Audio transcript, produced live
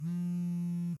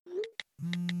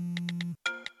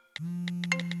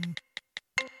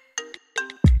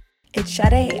It's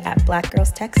Sade at Black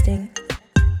Girls Texting.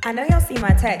 I know y'all see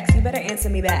my text. You better answer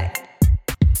me back.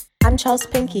 I'm Chels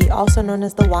Pinky, also known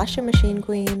as the washing machine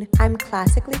queen. I'm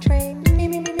classically trained.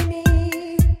 Me.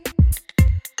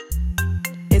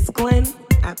 It's Glenn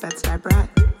at Bed-Stuy Brat.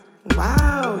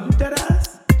 Wow, you dead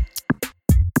ass.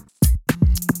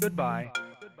 Goodbye.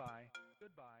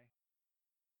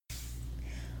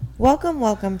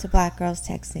 Welcome to Black Girls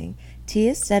Texting. Tea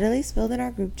is steadily spilled in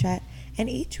our group chat, and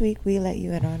each week we let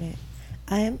you in on it.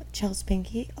 I am Chels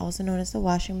Pinky, also known as the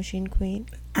washing machine queen.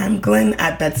 I'm Glenn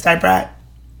at Bed-Stuy Brat.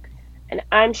 And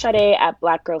I'm Sade at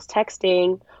Black Girls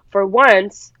Texting, for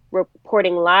once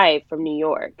reporting live from New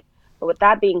York. But with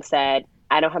that being said,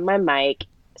 I don't have my mic,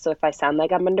 so if I sound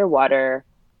like I'm underwater,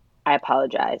 I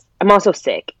apologize. I'm also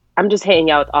sick. I'm just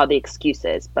hanging out with all the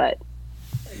excuses, but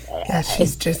Yeah,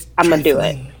 she's just I'm gonna do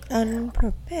it. trifling.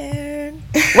 Unprepared.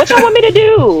 What y'all want me to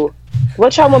do?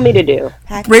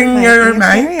 Bring your mic.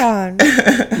 Carry on.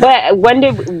 But when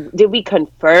did we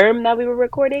confirm that we were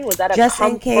recording? Was that a Just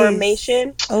in case.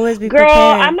 confirmation? Always be Girl,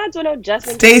 prepared. I'm not doing no just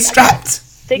in Stay case. strapped.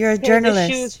 6 You're a pairs journalist.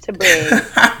 of shoes to bring.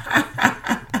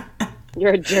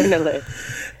 You're a journalist.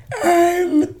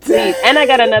 I'm Please. dead. And I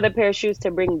got another pair of shoes to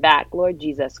bring back. Lord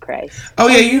Jesus Christ. Oh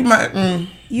yeah, you might.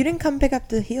 You didn't come pick up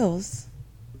the heels.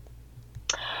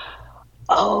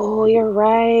 Oh, you're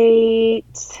right.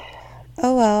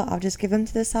 Oh well, I'll just give them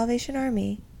to the Salvation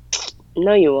Army.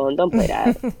 No, you won't. Don't play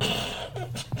that.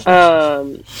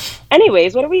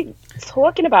 Anyways, what are we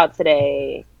talking about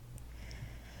today?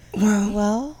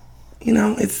 Well, You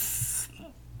know, it's.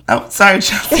 Oh, sorry,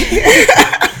 Chelsea.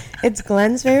 it's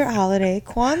Glenn's favorite holiday,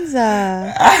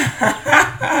 Kwanzaa.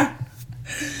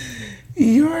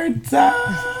 You're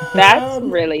dumb. That's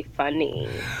really funny.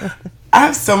 I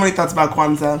have so many thoughts about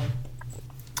Kwanzaa.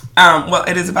 Well,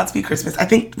 it is about to be Christmas. I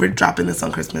think we're dropping this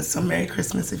on Christmas, so Merry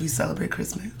Christmas if you celebrate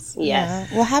Christmas.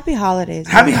 Yes. Well, happy holidays.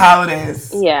 Happy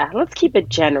holidays. Yeah, let's keep it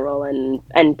general and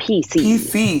PC.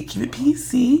 PC. Keep it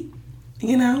PC.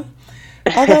 You know?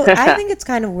 Although I think it's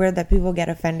kind of weird that people get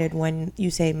offended when you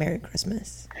say Merry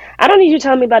Christmas. I don't need you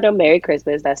telling me about no Merry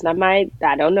Christmas. That's not I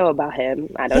don't know about him.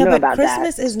 I don't know but about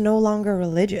Christmas that. is no longer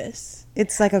religious.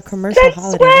 It's like a commercial Since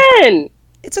holiday. when?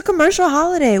 It's a commercial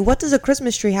holiday. What does a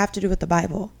Christmas tree have to do with the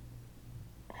Bible?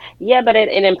 Yeah, but it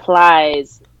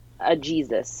implies a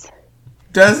Jesus.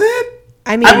 Does it?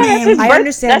 I mean, that's his I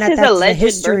understand that's his that's the alleged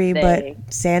history, birthday.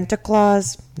 but Santa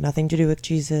Claus, nothing to do with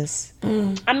Jesus.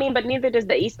 I mean, but neither does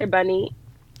the Easter Bunny.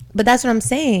 But that's what I'm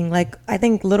saying. Like, I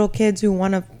think little kids who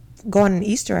want to go on an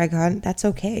Easter egg hunt, that's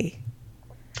okay.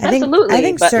 Absolutely, I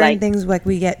think but, certain like- things like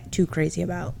we get too crazy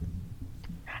about.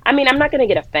 I mean, I'm not going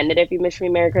to get offended if you wish me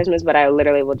Merry Christmas, but I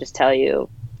literally will just tell you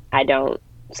I don't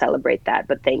celebrate that,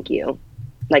 but thank you.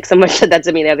 Like, someone said that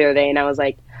to me the other day, and I was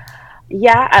like,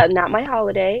 yeah, not my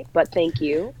holiday, but thank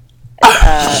you.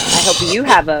 I hope you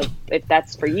have if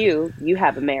that's for you, you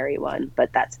have a merry one,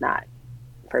 but that's not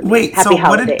for me. Wait, Happy so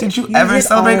holidays. did you You ever did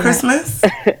celebrate all that. Christmas?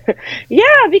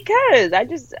 Yeah, because I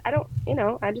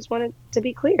just wanted to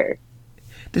be clear.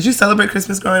 Did you celebrate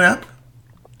Christmas growing up?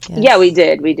 Yes. Yeah, we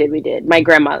did. My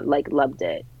grandma, loved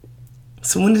it.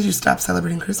 So when did you stop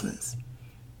celebrating Christmas?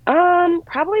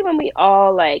 Probably when we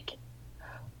all,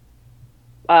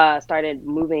 started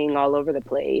moving all over the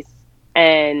place.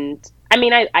 And I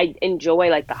mean, I enjoy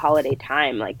the holiday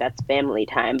time, that's family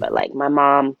time, but my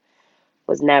mom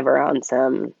was never on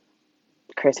some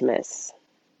Christmas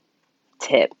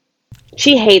tip.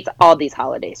 She hates all these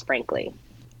holidays, frankly.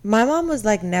 My mom was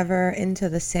never into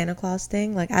the Santa Claus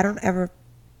thing. I don't ever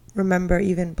remember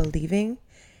even believing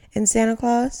in Santa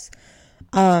Claus.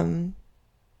 I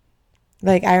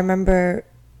remember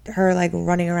her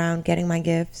running around getting my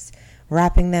gifts,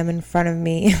 wrapping them in front of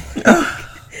me.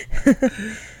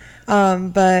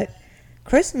 But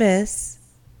Christmas,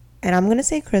 and I'm gonna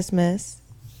say Christmas,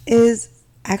 is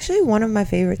actually one of my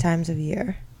favorite times of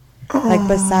year.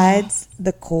 Besides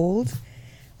the cold,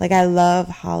 I love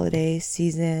holiday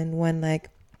season when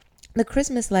the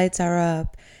Christmas lights are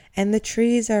up and the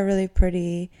trees are really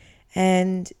pretty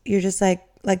and you're just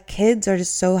kids are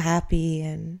just so happy,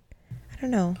 and I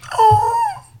don't know.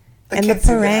 And the kids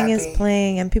are parang is happy.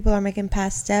 playing and people are making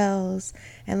pastels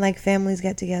and families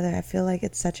get together. I feel like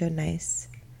it's such a nice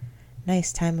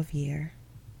time of year.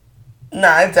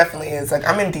 Nah, it definitely is.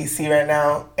 I'm in DC right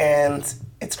now, and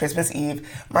it's Christmas Eve.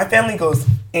 My family goes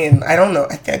in. I don't know.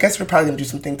 I guess we're probably going to do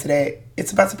something today.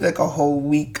 It's about to be a whole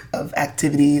week of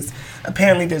activities.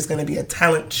 Apparently, there's going to be a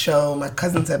talent show. My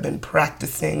cousins have been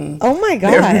practicing Oh my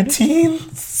their God.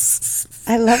 routines.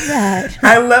 I love that.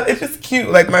 I love it's just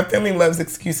cute. My family loves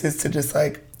excuses to just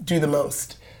do the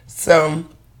most. So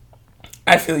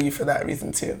I feel you for that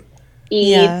reason too.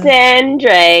 Eating,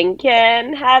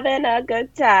 drinking, having a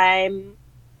good time.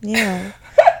 Yeah.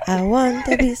 I want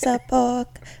a piece of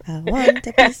pork. I want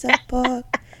a piece of pork.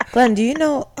 Glenn, do you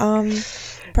know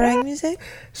parang music?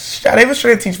 Sade was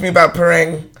trying to teach me about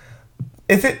parang.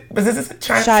 Is this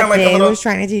trying to sound like a Sade little... was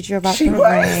trying to teach you about She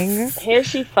parang. was. Here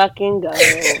she fucking goes.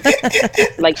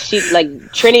 like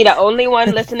Trini, the only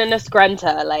one listening to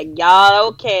Scrunta. Like, y'all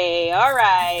okay, all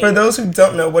right. For those who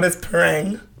don't know, what is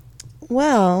parang?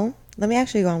 Well, let me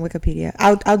actually go on Wikipedia.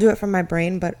 I'll do it from my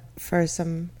brain, but for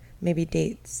some maybe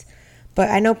dates. But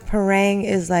I know parang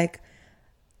is like,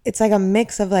 it's like a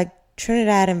mix of like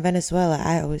Trinidad and Venezuela,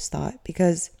 I always thought,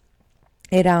 because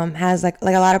it has like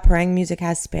a lot of parang music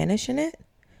has Spanish in it.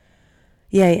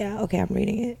 Yeah, okay, I'm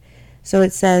reading it. So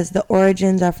it says the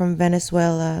origins are from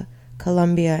Venezuela,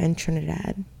 Colombia, and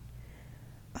Trinidad.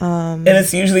 And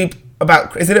it's usually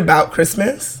about... Is it about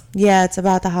Christmas? Yeah, it's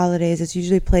about the holidays. It's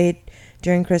usually played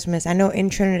during Christmas. I know in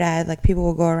Trinidad, like, people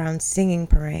will go around singing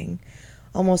parang,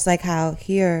 almost like how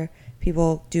here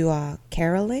people do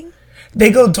caroling. They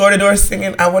go door to door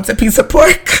singing, I want a piece of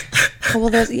pork. Well,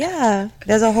 there's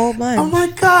a whole bunch. Oh my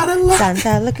God, I love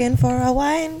Santa looking for a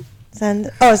wine.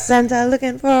 Santa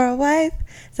looking for a wife.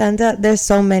 Santa, there's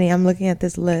so many. I'm looking at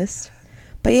this list.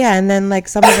 But yeah, and then like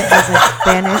some of it has like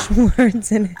Spanish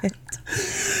words in it.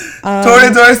 door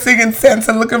to door singing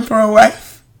Santa looking for a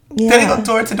wife. Yeah. Did they go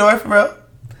door to door for real?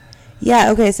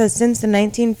 Yeah, okay, so since the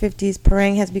 1950s,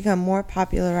 parang has become more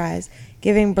popularized,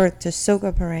 giving birth to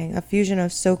soca parang, a fusion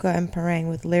of soca and parang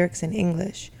with lyrics in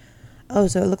English. Oh,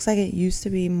 so it looks like it used to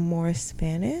be more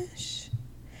Spanish?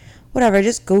 Whatever,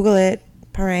 just Google it,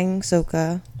 parang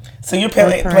soca. So you're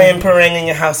playing parang in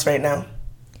your house right now?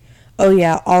 Oh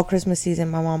yeah, all Christmas season,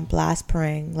 my mom blasts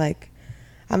parang. Like,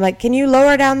 I'm like, can you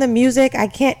lower down the music? I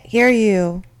can't hear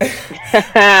you.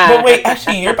 But wait,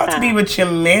 actually, you're about to be with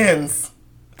your mans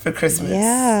for Christmas.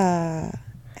 Yeah.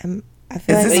 I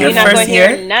feel Is like this You're your not first going to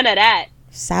year? hear none of that.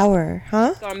 sour,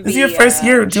 huh? This is your first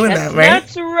year doing that, right?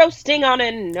 Chestnuts roasting on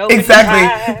an open Exactly.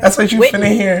 fire. That's what you're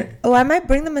finna hear. Oh, I might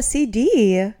bring them a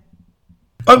CD.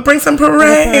 Oh, bring some A parang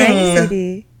parang.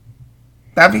 CD.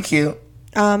 That'd be cute.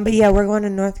 But yeah, we're going to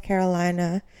North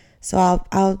Carolina, so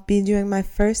I'll be doing my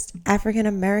first African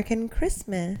American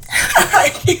Christmas. I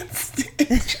can't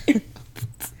stand you.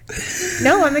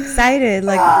 No, I'm excited.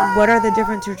 Like, what are the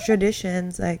different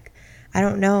traditions? Like, I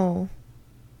don't know.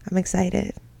 I'm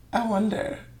excited. I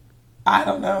wonder. I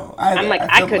don't know. I'm like,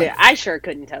 I couldn't. Like, I sure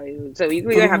couldn't tell you. So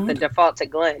you're gonna have to default to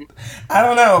Glenn. I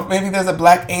don't know. Maybe there's a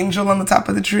black angel on the top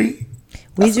of the tree.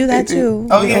 We That's do what that they do. too.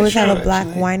 Oh, We yeah, always sure, have a black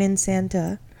actually. whining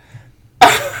Santa.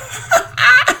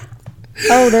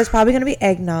 Oh, there's probably gonna be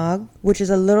eggnog, which is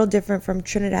a little different from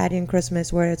Trinidadian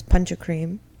Christmas, where it's punch of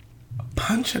cream.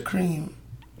 Punch of cream.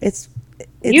 It's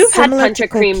You've had similar punch to of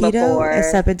cream coquito, before.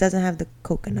 except it doesn't have the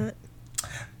coconut.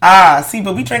 See,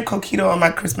 but we drank coquito on my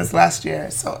Christmas last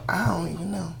year, so I don't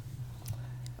even know.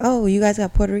 Oh, you guys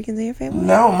got Puerto Ricans in your family?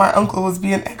 No, my uncle was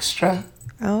being extra.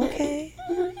 Oh, okay.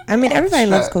 I mean, everybody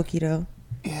loves Extra. coquito.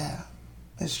 Yeah,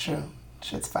 it's true.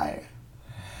 Shit's fire.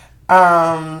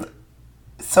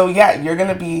 So yeah, you're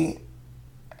gonna be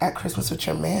at Christmas with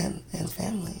your man and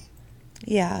family.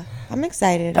 Yeah, I'm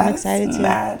excited. I'm excited That's to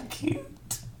mad cute.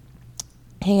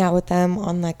 hang out with them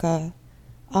on like a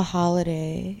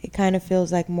holiday. It kind of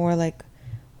feels like more like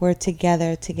we're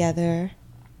together.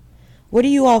 What do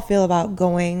you all feel about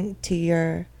going to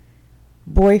your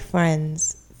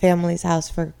boyfriend's family's house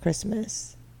for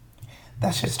Christmas?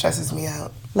 That shit stresses me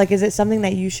out. Like, is it something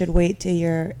that you should wait till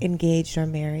you're engaged or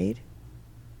married?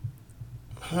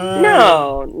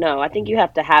 No. I think you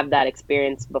have to have that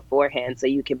experience beforehand so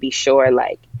you can be sure,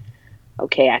 like,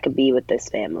 okay, I could be with this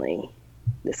family.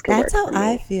 This could That's work how for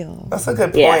me. I feel. That's a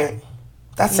good point. Yeah.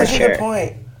 That's For such a sure. good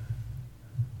point.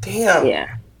 Damn.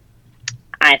 Yeah,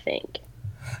 I think.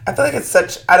 I feel like it's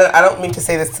such. I don't mean to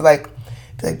say this to like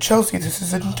be like, Chelsea, this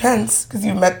is intense because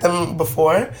you met them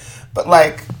before, but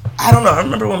like, I don't know. I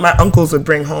remember when my uncles would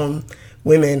bring home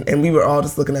women and we were all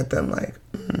just looking at them like,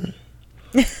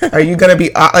 are you gonna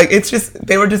be like? It's just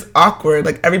they were just awkward.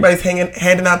 Like everybody's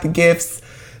handing out the gifts.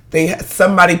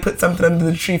 Somebody put something under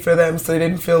the tree for them so they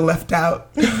didn't feel left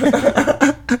out.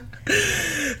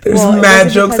 There's Well, mad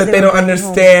was it jokes because that they they were don't bringing home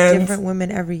understand. Different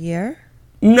women every year.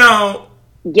 No.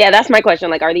 Yeah, that's my question.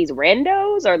 Like, are these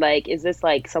randos or like, is this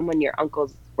like someone your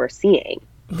uncles were seeing?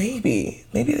 Maybe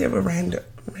they were random.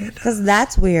 Because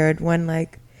that's weird when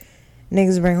like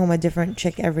niggas bring home a different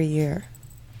chick every year.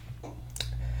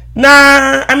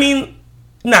 Nah, I mean,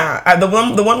 the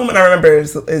one woman I remember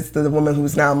is the woman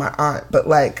who's now my aunt. But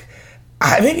like,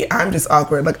 maybe I'm just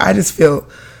awkward. Like I just feel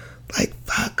like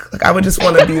fuck. Like I would just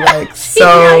want to be like Now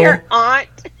so. your aunt.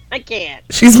 I can't.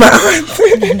 She's my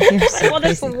aunt. You're so Well,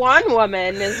 this crazy. one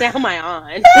woman is now my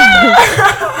aunt.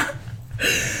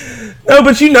 No,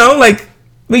 but you know, like,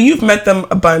 but you've met them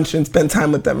a bunch and spent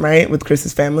time with them, right? With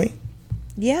Chris's family.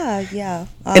 Yeah.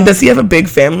 And does he have a big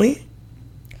family?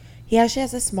 He actually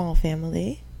has a small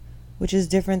family, which is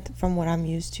different from what I'm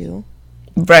used to.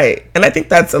 Right. And I think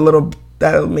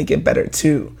that'll make it better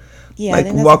too. Yeah, I Like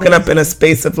think that's walking up in a amazing.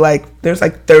 space of like, there's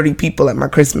like 30 people at my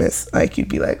Christmas. Like you'd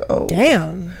be like, oh,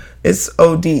 Damn. it's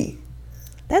OD.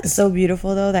 That's so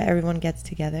beautiful though that everyone gets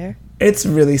together. It's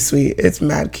really sweet. It's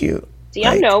mad cute. Do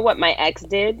y'all Like, know what my ex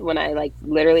did when I like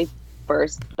literally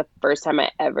the first time I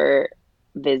ever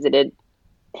visited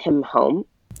him home?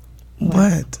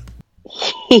 What?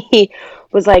 He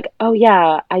was like, "Oh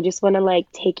yeah, I just want to like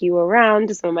take you around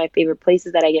to some of my favorite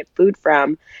places that I get food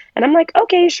from." And I'm like,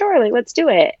 "Okay, sure, like let's do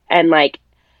it." And like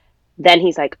then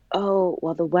he's like, "Oh,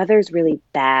 well the weather's really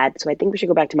bad, so I think we should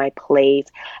go back to my place."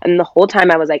 And the whole time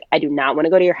I was like, "I do not want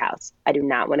to go to your house. I do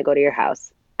not want to go to your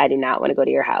house. I do not want to go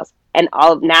to your house." And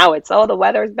now it's, "Oh, the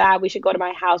weather's bad. We should go to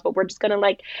my house, but we're just going to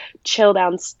like chill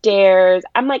downstairs."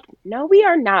 I'm like, "No, we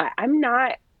are not. I'm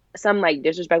not some like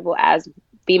disrespectful ass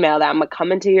female that I'm gonna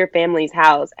come into your family's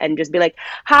house and just be like,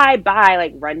 hi, bye,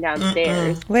 like run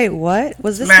downstairs." Wait, what?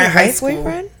 Was this Man, your high white school.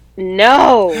 boyfriend?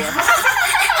 No,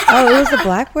 Oh, it was the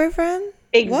black boyfriend? What?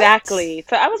 exactly.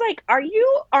 So I was like, "Are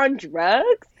you on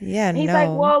drugs?" Yeah, And he's no. like,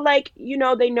 "Well, like, you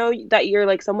know, they know that you're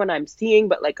like someone I'm seeing,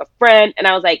 but like a friend." And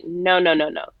I was like, "No, no, no,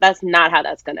 no. That's not how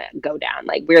that's gonna go down.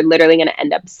 Like, we're literally gonna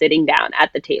end up sitting down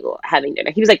at the table having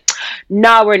dinner." He was like,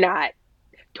 "No, we're not."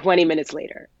 20 minutes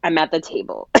later, I'm at the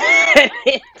table. And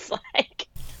it's like,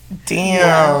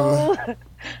 Damn.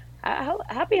 "Oh,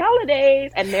 happy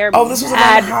holidays." And they're Oh, this was around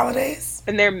mad, the holidays?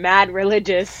 and they're mad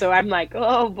religious. So I'm like,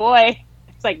 "Oh boy."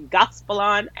 It's like gospel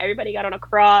on. Everybody got on a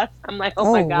cross. I'm like,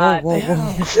 "Oh, my God." Whoa.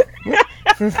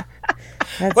 That's,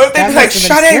 What if they that be like, must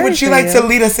have been Sade, scary would you for like to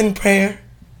lead us in prayer?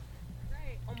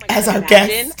 Oh my As God, our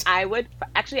imagine. guest. I would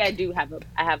actually. I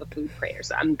have a food prayer,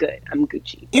 so I'm good. I'm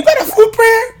Gucci. You got a food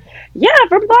prayer? Yeah,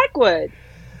 from Blackwood.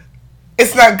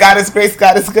 It's not God is grace,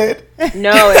 God is good.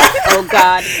 No, it's, oh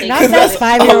God, thank Not you that for the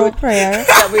 5-year-old food prayer.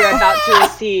 that we are about to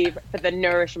receive for the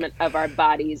nourishment of our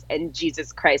bodies in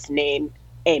Jesus Christ's name.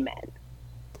 Amen.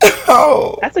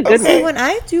 Oh. That's a good okay. one. When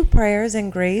I do prayers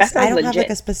and grace, That sounds I don't have legit. like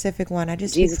a specific one. I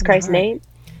just speak Jesus from my Christ's heart. name.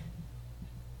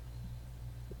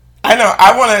 I know.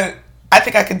 I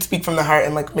think I could speak from the heart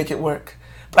and like make it work.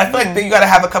 But I feel like that you got to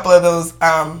have a couple of those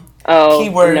Oh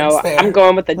keywords no, there. I'm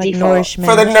going with the Like default. nourishment.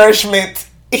 For the nourishment.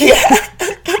 Yeah.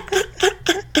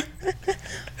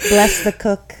 Bless the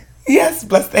cook. Yes.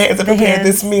 Bless the hands that The prepared hands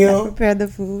this that meal. prepared the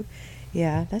food.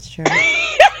 Yeah, that's true.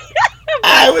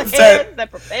 I would Hands say.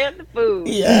 that prepared the food.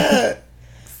 Yeah.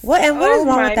 What is Oh wrong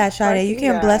my with that, Sade? You fucking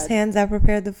can't bless God. hands that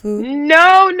prepared the food.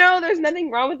 No, there's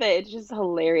nothing wrong with it. It's just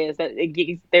hilarious that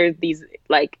there's these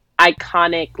like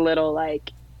iconic little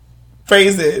like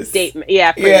Phrases. statement.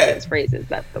 Yeah, Yeah. phrases.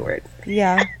 That's the word.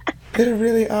 Yeah. They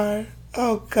really are.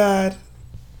 Oh God.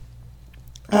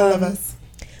 I love us.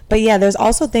 But yeah, there's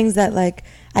also things that like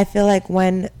I feel like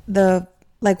when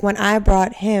I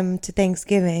brought him to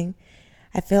Thanksgiving,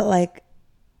 I felt like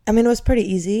it was pretty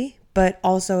easy, but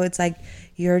also it's like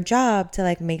your job to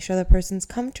like make sure the person's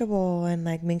comfortable and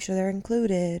like make sure they're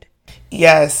included.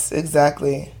 Yes,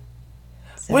 exactly.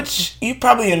 So, Which you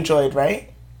probably enjoyed,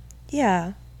 right?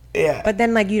 yeah. Yeah. But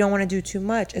then like you don't want to do too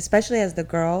much, especially as the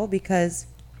girl, because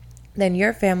then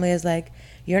your family is like,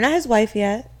 you're not his wife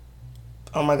yet,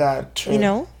 Oh my God. True. you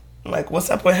know? Like, what's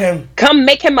up with him? Come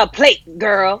make him a plate,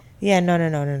 girl. Yeah, no.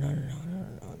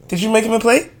 Did you make him a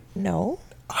plate? No.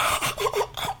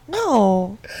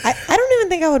 No. I don't even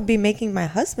think I would be making my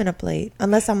husband a plate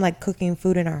unless I'm like cooking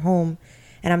food in our home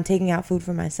and I'm taking out food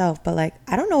for myself. But like,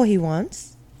 I don't know what he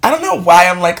wants. I don't know why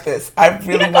I'm like this. I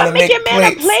really You want to gotta make make your man a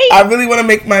plates. plate. I really want to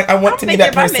make I want to be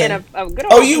that my person. man a good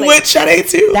old Oh, you plate. would, Sade,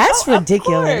 too? That's of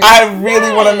ridiculous. course. I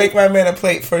really want to make my man a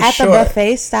plate for At sure. the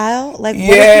buffet style? Like, what if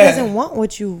Yeah. he doesn't want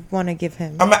what you want to give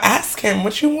him? I'm going to ask him,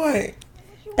 what you want?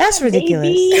 That's ridiculous.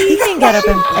 baby? He can get up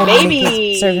and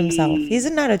Baby. serve himself. He's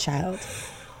not a child.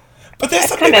 But there's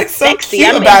something Kind of like so sexy. cute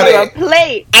I made about you a it.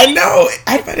 plate. I know.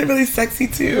 I find it really sexy,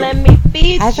 too. Let me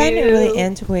feed you. I find it really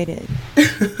antiquated.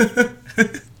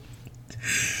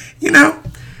 You know,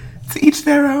 to each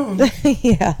their own.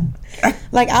 Yeah.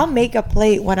 Like, I'll make a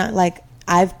plate when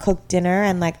I've cooked dinner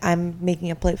and like I'm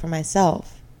making a plate for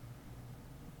myself.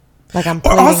 Like I'm Or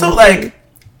plating also, the like, food.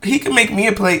 he can make me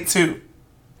a plate, too.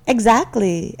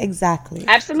 Exactly.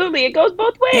 Absolutely, it goes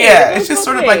both ways. Yeah, It goes it's just both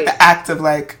sort of like ways. the act of,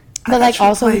 like, I But got like you a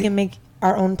also we plate. can make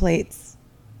our own plates.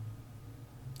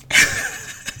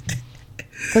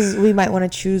 Because we might want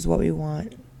to choose what we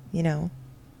want. you know.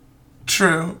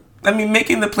 True. I mean,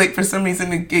 making the plate, for some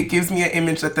reason, it gives me an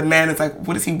image that the man is like,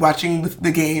 what is he watching with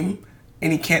the game?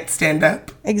 And he can't stand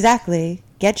up. Exactly.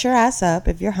 Get your ass up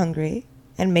if you're hungry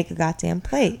and make a goddamn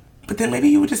plate. But then maybe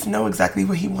you would just know exactly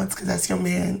what he wants because that's your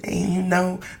man. And you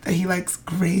know that he likes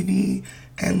gravy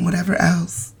and whatever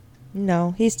else.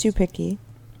 No, he's too picky.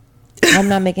 I'm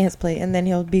not making his plate. And then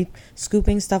he'll be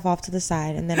scooping stuff off to the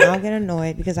side. And then I'll get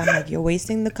annoyed because I'm like, you're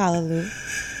wasting the kalaloo.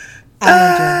 I'm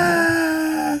not doing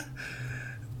that.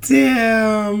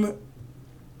 Damn.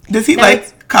 Does he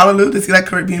like kalaloo? Does he like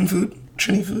Caribbean food?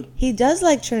 Trini food? He does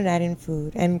like Trinidadian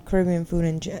food and Caribbean food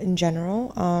in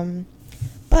general.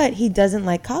 But he doesn't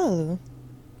like kalaloo.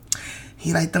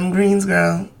 He like them greens,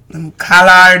 girl. Them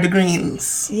collard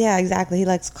greens. Yeah, exactly. He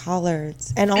likes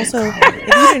collards. And also,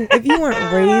 if you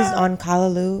weren't raised on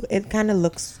kalaloo, it kind of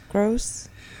looks gross.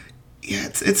 Yeah,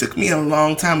 it took me a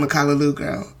long time with kalaloo,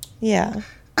 girl. Yeah.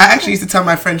 I actually used to tell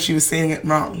my friend she was saying it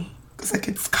wrong. It's like,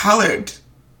 it's collared.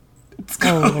 It's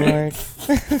collared. Oh, Lord.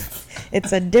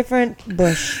 It's a different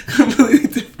bush. Completely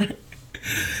different.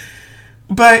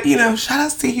 But, you know, shout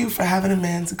outs to you for having a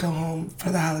man to go home for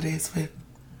the holidays with.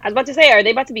 I was about to say, are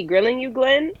they about to be grilling you,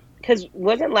 Glenn? Because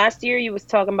wasn't last year you was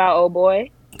talking about old boy?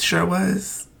 Sure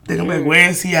was. They're going to be like, where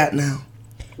is he at now?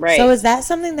 Right. So is that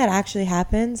something that actually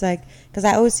happens? Like, because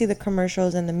I always see the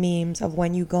commercials and the memes of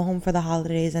when you go home for the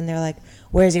holidays and they're like,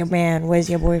 where's your man? Where's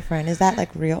your boyfriend? Is that,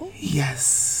 like, real?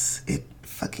 Yes, it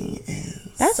fucking is.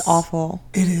 That's awful.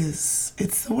 It is.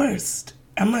 It's the worst.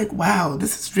 I'm like, wow,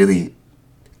 this is really...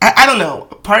 I don't know.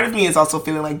 Part of me is also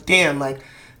feeling like, damn, like,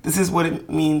 this is what it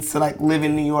means to, like, live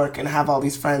in New York and have all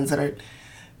these friends that are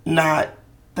not...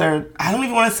 I don't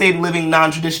even want to say living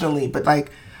non-traditionally, but,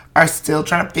 like, are still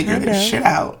trying to figure their shit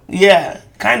out. Yeah,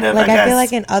 kind of, Like, I guess. I feel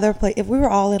like in other places, if we were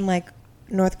all in, like,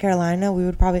 North Carolina, we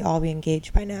would probably all be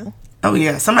engaged by now. Oh,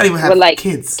 yeah. Somebody would have With, like,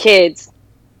 kids.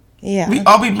 Yeah. We'd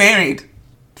all be married.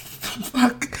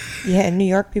 Fuck. Yeah, in New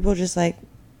York, people just, like,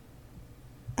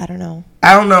 I don't know.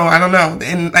 I don't know.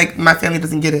 And, like, my family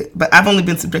doesn't get it. But I've only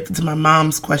been subjected to my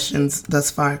mom's questions thus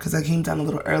far because I came down a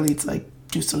little early to, like,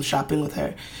 do some shopping with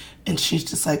her. And she's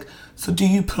just like, so do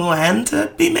you plan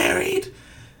to be married?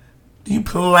 Do you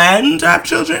plan to have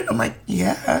children? I'm like,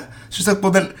 yeah. She's like,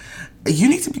 well, then you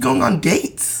need to be going on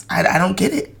dates. I don't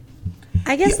get it.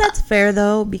 I guess that's fair,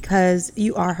 though, because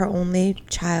you are her only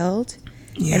child.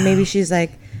 Yeah. And maybe she's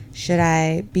like, should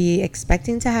I be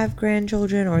expecting to have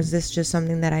grandchildren, or is this just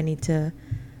something that I need to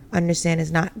understand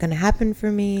is not going to happen for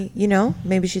me? You know,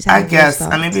 maybe she's having those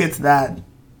thoughts. Maybe it's that.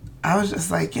 I was just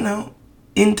like, you know,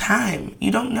 in time.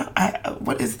 You don't know.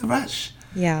 What is the rush?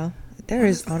 Yeah. There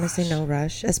is honestly no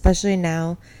rush, especially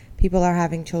now. People are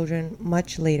having children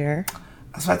much later.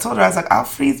 So I told her, I was like, I'll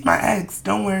freeze my eggs.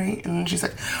 Don't worry. And she's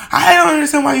like, I don't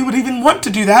understand why you would even want to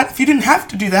do that. If you didn't have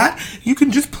to do that, you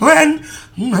can just plan.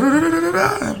 I'm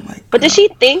like, but does she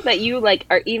think that you, like,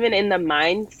 are even in the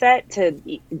mindset to,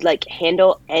 like,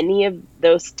 handle any of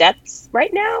those steps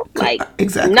right now? Like,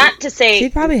 exactly. Not to say,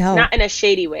 she'd probably help. Not in a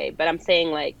shady way, but I'm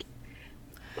saying, like.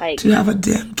 To have a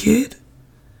damn kid?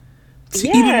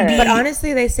 Yeah. But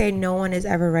honestly, they say no one is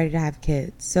ever ready to have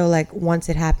kids. So, like, once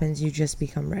it happens, you just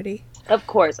become ready. Of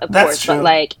course. That's true. But,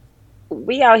 like,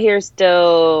 we out here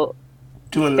still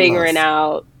figuring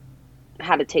out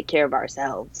how to take care of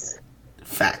ourselves.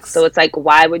 Facts. So it's like,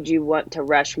 why would you want to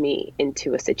rush me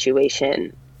into a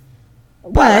situation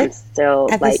while I'm still,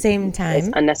 at the same time, it's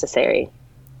unnecessary?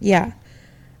 Yeah.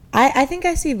 I think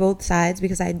I see both sides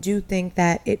because I do think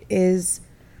that it is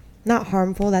not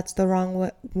harmful. That's the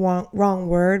wrong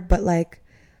word, but, like,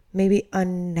 maybe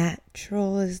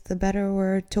unnatural is the better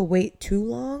word, to wait too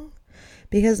long.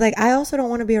 Because, like, I also don't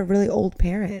want to be a really old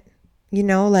parent, you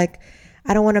know, like,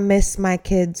 I don't want to miss my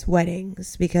kids'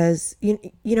 weddings because, you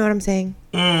know what I'm saying?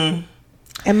 Mm.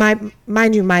 And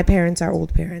mind you, my parents are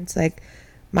old parents. Like,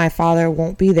 my father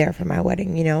won't be there for my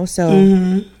wedding, you know?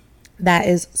 So that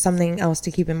is something else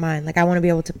to keep in mind. Like, I want to be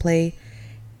able to play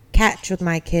catch with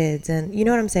my kids, and you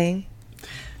know what I'm saying?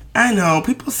 I know.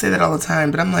 People say that all the time,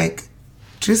 but I'm like,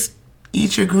 just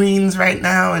eat your greens right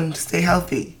now and stay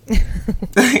healthy.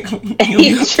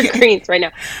 Eat your greens right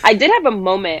now. I did have a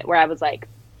moment where I was like,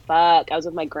 fuck. I was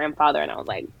with my grandfather and I was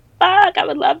like, fuck, I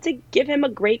would love to give him a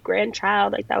great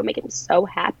grandchild. Like, that would make him so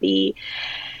happy.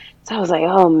 So I was like,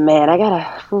 oh man, I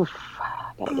gotta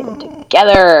get him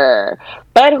together.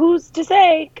 But who's to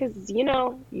say? Because, you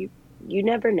know, you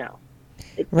never know.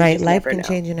 Right, life can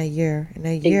change in a year. In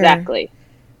a year, exactly.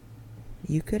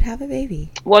 You could have a baby.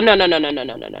 Well, no.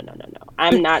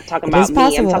 I'm not talking about me.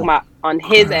 Possible. I'm talking about on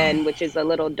his end, which is a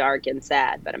little dark and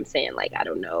sad. But I'm saying, like, I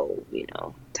don't know. You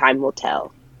know, time will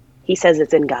tell. He says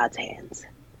it's in God's hands.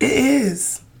 It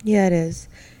is. Yeah, it is.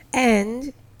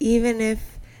 And even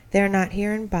if they're not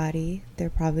here in body, they're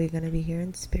probably going to be here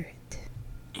in spirit.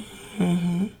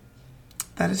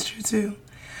 That is true too.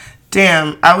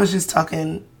 Damn, I was just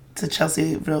talking to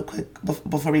Chelsea real quick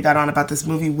before we got on about this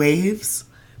movie Waves.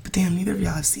 But damn, neither of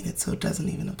y'all have seen it, so it doesn't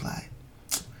even apply.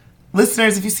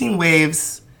 Listeners, if you've seen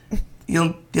Waves,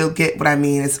 you'll get what I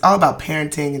mean. It's all about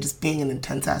parenting and just being an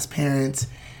intense ass parent,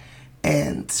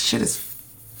 and shit is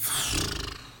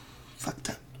fucked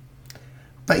up.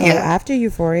 But Well, yeah, after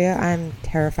Euphoria, I'm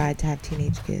terrified to have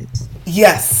teenage kids.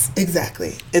 yes,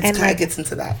 exactly. It And, kind of like, gets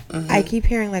into that. I keep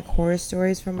hearing like horror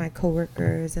stories from my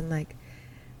coworkers and like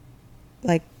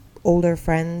older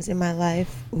friends in my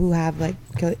life who have like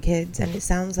kids, and it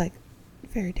sounds like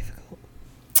very difficult.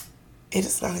 It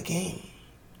is not a game.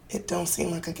 It don't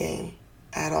seem like a game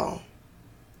at all.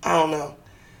 I don't know.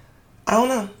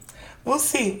 We'll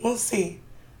see.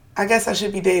 I guess I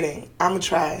should be dating. I'ma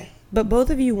try. But both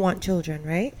of you want children,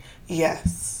 right?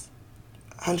 Yes.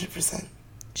 100%.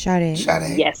 Sade.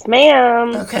 Sade. Yes,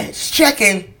 ma'am. Okay, just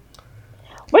checking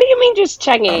What do you mean just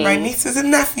checking? on my nieces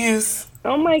and nephews.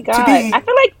 Oh my god. be- I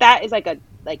feel like that is like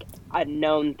a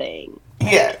known thing.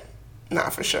 Yeah. Nah,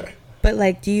 for sure. But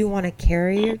like, do you want to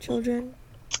carry your children?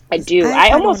 I do. I I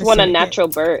kinda almost wanna want a see it. natural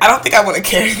birth. I don't think I want to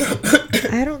carry them.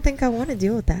 I don't think I want to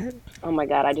deal with that. Oh my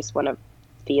god, I just want to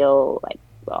feel like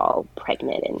all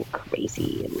pregnant and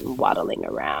crazy and waddling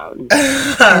around.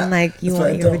 And like, you That's what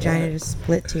I want your don't vagina want. to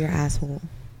split to your asshole.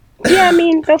 Yeah, I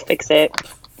mean, they'll fix it.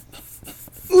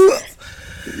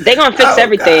 They gonna fix Oh,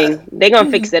 everything. God. They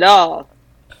gonna fix it all.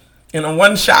 In a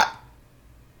one shot.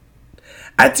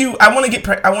 I want to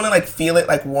I want to like feel it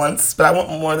like once, but I want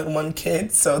more than one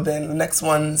kid. So then the next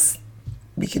ones,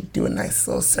 we could do a nice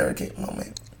little surrogate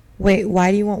moment. Wait, why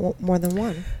do you want more than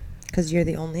one? Because you're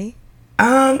the only?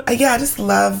 Yeah, I just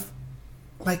love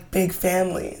like big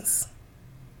families.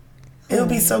 It would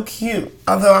be so cute.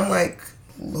 Although I'm like,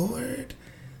 Lord,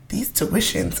 these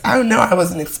tuitions. I don't know. I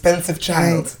was an expensive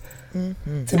child to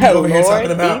be Oh, over here Lord,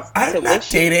 talking about. these I'm not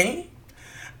tuitions. dating.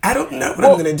 I don't know what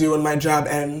Well- I'm gonna do when my job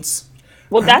ends.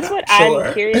 Well, I'm that's not what sure.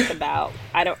 I'm curious about.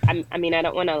 I don't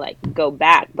want to like go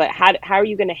back, but how are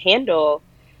you going to handle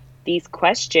these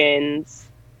questions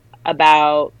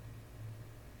about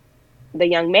the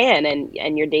young man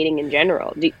and your dating in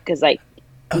general? Because like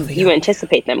Oh, the you young-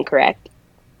 anticipate them, correct?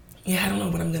 Yeah, I don't know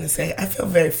what I'm gonna say. I feel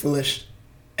very foolish.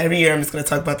 Every year I'm just gonna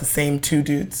talk about the same two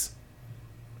dudes,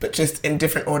 but just in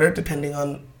different order depending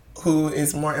on who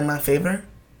is more in my favor.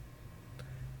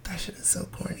 That shit is so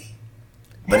corny.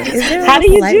 But it Is there How a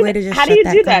do you polite do way that? to just How do shut you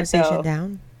that do that, conversation though?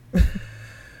 down?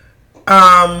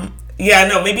 Yeah,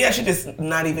 no, maybe I should just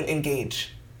not even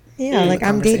engage. Yeah, in like the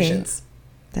I'm dating. conversations.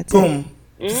 That's it. Boom.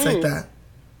 Just like that.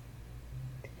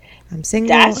 I'm single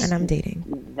That's- and I'm dating.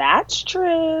 That's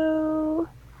true.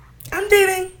 I'm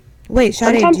dating. Wait,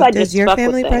 Sade, Sometimes I does just your fuck with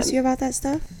family press them. you about that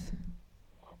stuff?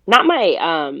 Not my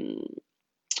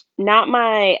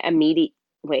immediate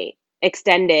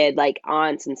extended like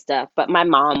aunts and stuff, but my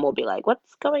mom will be like,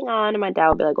 "What's going on?" and my dad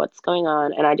will be like, "What's going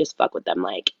on?" and I just fuck with them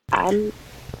like, I'm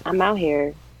out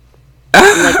here.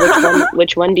 I'm like,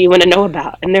 which one do you want to know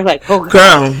about? And they're like, "Oh,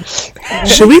 Girl,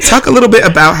 should we talk a little bit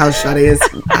about how Sade is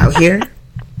out here?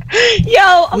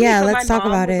 yo." Okay, Yeah, so let's my talk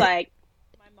mom about was it. Like,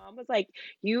 my mom was like,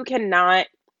 "You cannot."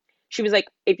 She was like,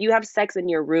 "If you have sex in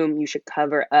your room, you should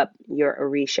cover up your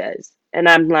orishas." And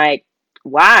I'm like,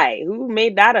 "Why? Who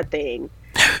made that a thing?"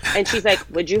 And she's like,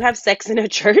 "Would you have sex in a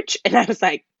church?" And I was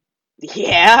like,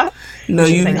 "Yeah." No,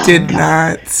 She's you like, did "Oh,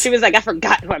 God." not. She was like, "I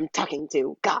forgot who I'm talking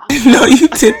to." God. No, you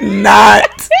did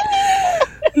not.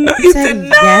 No, you Said did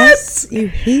not. yes, you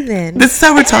heathen. This is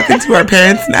how we're talking to our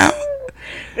parents now.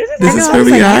 This I is know, I where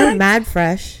was we like, are. you're mad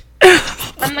fresh.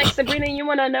 I'm like, "Sabrina, you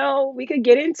want to know? We could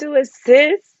get into it,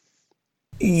 sis."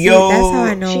 Yo, That's how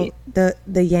I know she-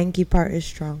 the Yankee part is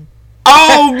strong.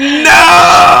 Oh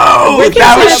no,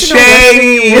 that was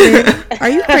shade. Are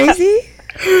you crazy?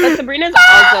 But Sabrina's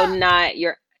also not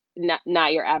your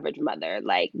average mother.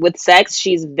 Like with sex,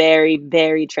 she's very,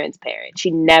 very transparent.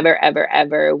 She never, ever,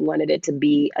 ever wanted it to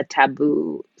be a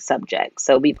taboo subject.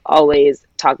 So we've always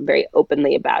talked very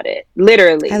openly about it.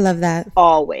 Literally, I love that.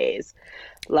 always.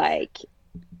 Like,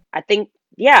 I think,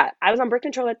 yeah, I was on birth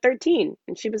control at 13,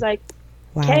 and she was like,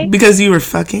 Wow. Okay. Because you were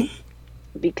fucking.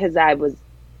 because I was,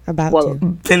 About well, to.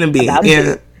 Finna be, About yeah.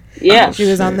 to. Yeah, She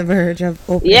was on the verge of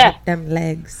opening Yeah. them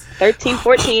legs. 13,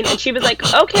 14, and she was like,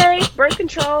 okay, birth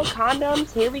control,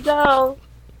 condoms, here we go.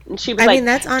 And she was I like, mean,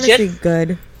 that's honestly just, good.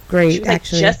 she Great, was like,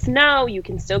 actually. just know you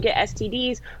can still get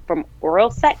STDs from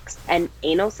oral sex and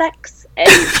anal sex. And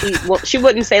she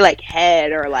wouldn't say like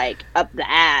head or like up the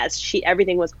ass.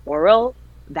 Everything was oral,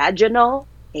 vaginal,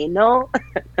 anal.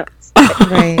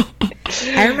 Right.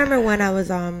 I remember when I was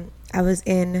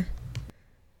in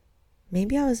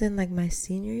like my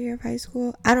senior year of high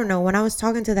school. I don't know, when I was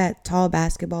talking to that tall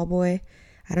basketball boy.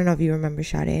 I don't know if you remember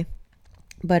Sade.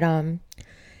 But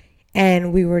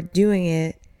and we were doing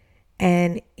it,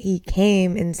 and he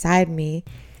came inside me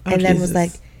and then was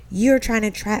like, "You're trying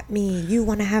to trap me. You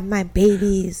want to have my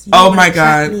babies. You oh my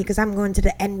God. because I'm going to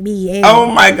the NBA."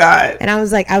 Oh my God. And I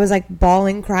was like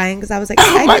bawling, crying, because I was like,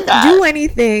 I didn't do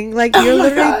anything. Like, you're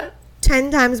literally 10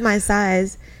 times my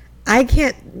size. I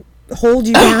can't hold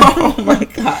you down. Oh my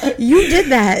God. You did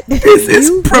that. This is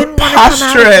you preposterous. Didn't want to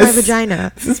come out of my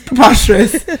vagina. This is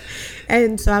preposterous.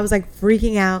 And so I was like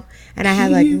freaking out, and I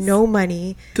had like no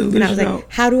money. Delusional. And I was like,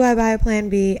 how do I buy a Plan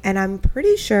B? And I'm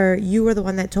pretty sure you were the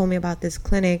one that told me about this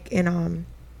clinic in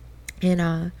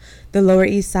the Lower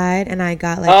East Side, and I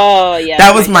got like, oh yeah,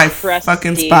 that was my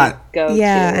fucking spot.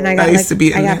 Yeah, and I got used to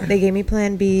be in there. They gave me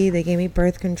Plan B, they gave me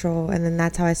birth control, and then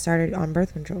that's how I started on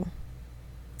birth control.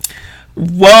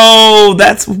 Whoa,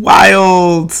 that's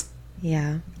wild.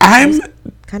 Yeah, I'm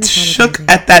kind of shook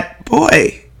at that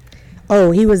boy.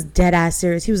 Oh, he was dead ass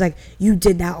serious. He was like, "You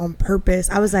did that on purpose."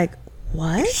 I was like,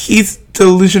 "What?" He's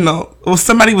delusional. Well,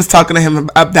 somebody was talking to him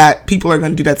about that. People are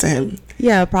going to do that to him.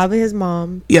 Yeah, probably his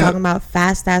mom. Yeah. Talking about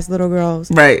fast ass little girls.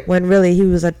 Right. When really he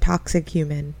was a toxic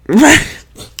human. Right.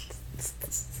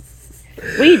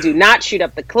 We do not shoot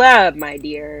up the club, my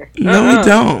dear. No, we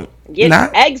don't.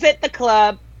 Exit the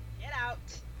club. Get out.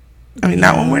 I mean,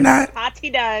 not when we're not Party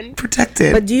done.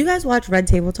 protected. But do you guys watch Red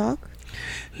Table Talk?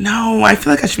 No, I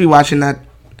feel like I should be watching that.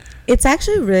 It's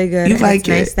actually really good. You and like it's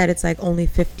nice that it's like only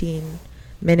 15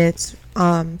 minutes.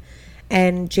 And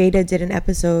Jada did an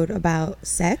episode about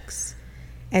sex,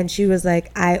 and she was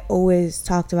like, I always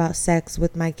talked about sex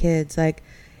with my kids. Like,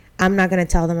 I'm not going to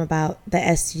tell them about the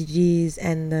STDs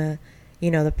and the,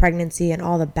 the pregnancy and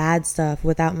all the bad stuff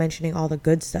without mentioning all the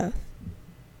good stuff.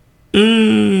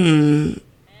 Amen.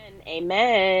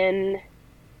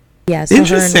 Yeah, so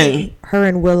interesting. Her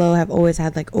and Willow have always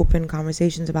had like open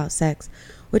conversations about sex,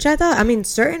 which I thought,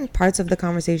 certain parts of the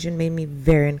conversation made me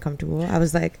very uncomfortable. I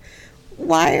was like,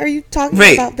 why are you talking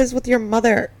about this with your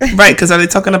mother? Right, because are they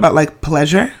talking about like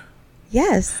pleasure?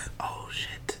 Yes. Oh,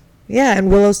 shit. Yeah, and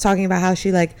Willow's talking about how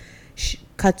she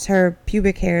cuts her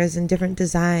pubic hairs in different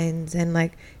designs, and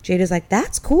like Jada's like,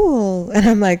 that's cool. And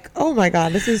I'm like, oh my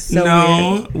God, this is so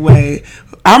weird. No way.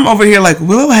 I'm over here like,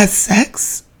 Willow has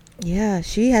sex? Yeah,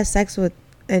 she has sex with,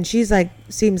 and she's like,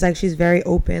 seems like she's very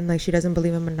open. Like, she doesn't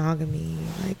believe in monogamy.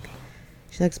 Like,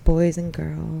 she likes boys and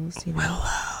girls, Willow.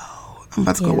 I'm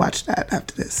about to go watch that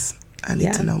after this. I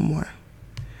need to know more.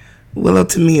 Willow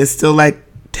to me is still like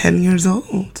 10 years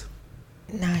old.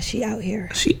 Nah, she out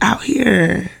here. She out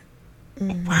here.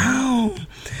 Mm-hmm. Wow.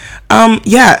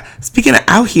 Yeah, speaking of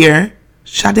out here,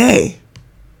 Sade.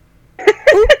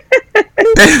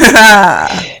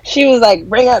 She was like,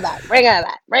 bring her back, bring her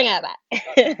back, bring her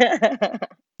back.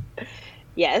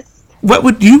 Yes. What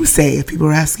would you say if people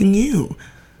were asking you?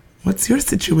 What's your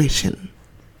situation?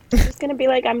 It's going to be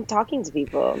like, I'm talking to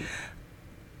people.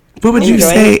 What would you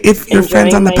say if your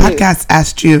friends on the podcast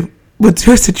asked you, what's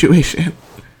your situation?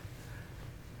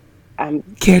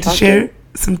 Care to share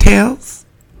some tales?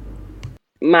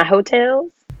 My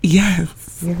hotels?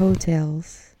 Yes. Your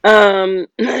hotels.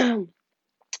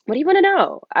 What do you want to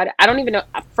know? I don't even know.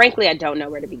 Frankly, I don't know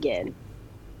where to begin.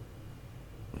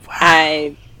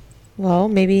 Wow. Well,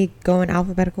 maybe go in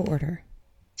alphabetical order.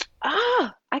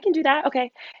 I can do that.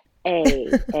 Okay.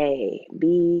 A,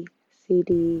 B, C,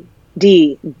 D,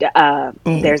 D.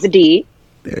 There's a D.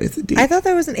 There is a D. I thought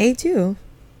there was an A too.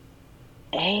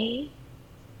 A?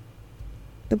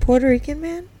 The Puerto Rican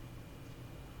man?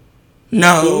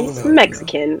 No. He's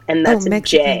Mexican, and that's a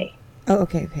J. Oh,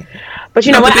 okay. But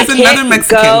you know what? I can't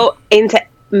Mexican. go into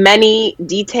many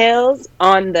details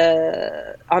on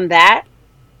that.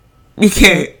 You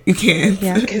can't.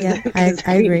 Yeah,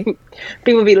 I agree.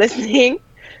 People be listening.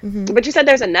 Mm-hmm. But you said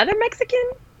there's another Mexican?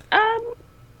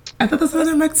 I thought there's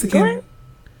another Mexican.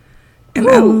 In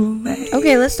LA.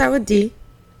 Okay, let's start with D.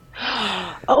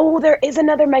 Oh, there is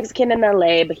another Mexican in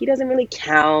LA, but he doesn't really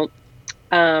count.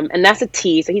 And that's a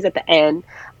T, so he's at the end.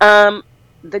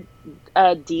 The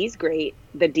D is great.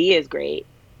 The D is great.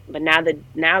 But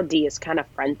now D is kind of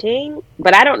fronting.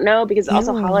 But I don't know, because it's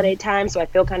also holiday time, so I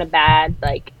feel kind of bad,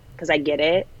 like, because I get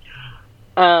it.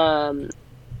 So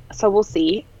we'll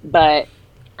see. But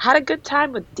had a good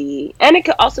time with D. And it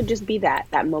could also just be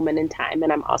that moment in time,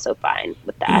 and I'm also fine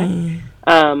with that.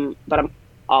 But I'm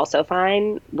also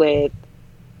fine with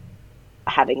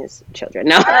having his children.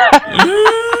 No.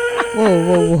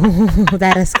 Whoa.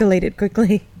 That escalated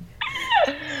quickly.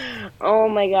 Oh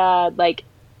my God. Like,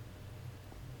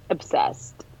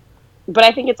 obsessed. But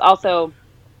I think it's also,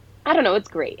 I don't know, it's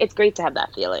great. It's great to have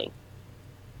that feeling.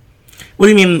 What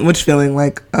do you mean? Which feeling?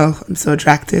 Like, oh, I'm so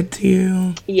attracted to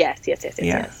you. Yes.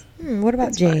 Yeah. What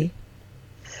about Jay?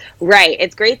 Right.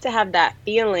 It's great to have that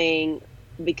feeling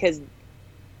because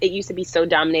it used to be so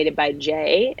dominated by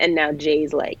Jay, and now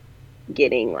Jay's like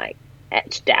getting like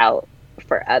etched out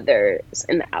for others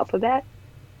in the alphabet.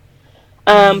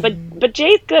 But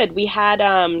Jay's good. We had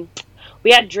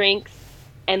drinks,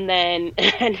 and then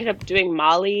ended up doing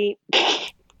Molly.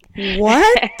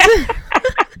 What?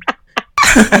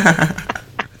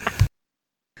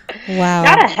 Wow.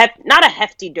 Not a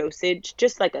hefty dosage,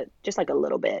 just like a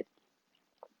little bit.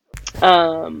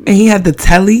 And he had the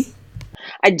telly.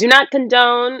 I do not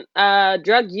condone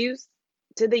drug use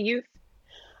to the youth.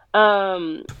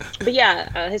 But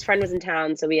yeah, his friend was in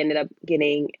town, so we ended up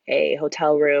getting a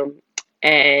hotel room,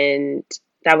 and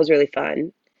that was really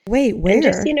fun. Wait, where? And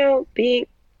just, being...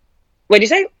 What'd you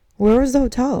say? Where was the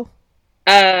hotel?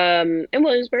 In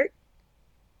Williamsburg.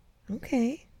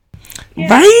 Okay. Yeah.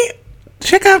 Right?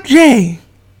 Check out Jay.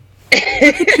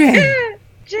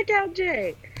 Check out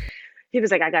Jay. He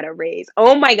was like, I got a raise.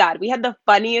 Oh my God. We had the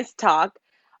funniest talk.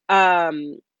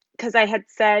 Because I had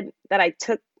said that I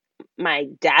took my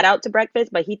dad out to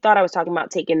breakfast, but he thought I was talking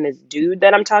about taking this dude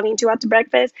that I'm talking to out to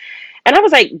breakfast. And I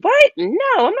was like, what? No,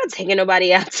 I'm not taking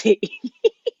nobody out to eat.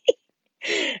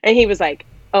 And he was like,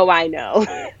 oh, I know.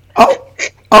 Oh,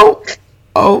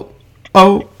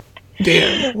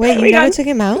 damn. Wait, you never took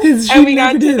him out? And we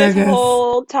got to this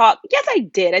whole talk. Yes, I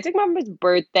did. I took him out for his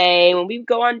birthday. When we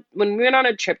went on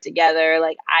a trip together,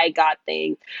 like, I got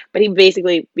things. But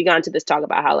we got into this talk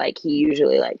about how, like, he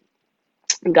usually, like,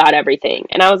 got everything.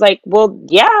 And I was like, well,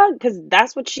 yeah, because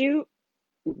that's what you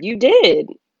did.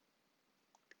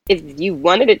 If you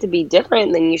wanted it to be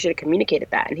different, then you should have communicated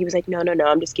that. And he was like, no,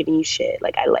 I'm just giving you shit.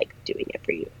 Like, I like doing it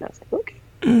for you. And I was like, okay.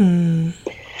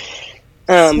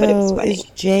 So but it was funny. Is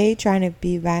Jay trying to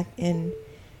be back in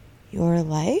your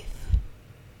life?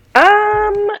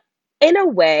 In a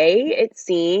way, it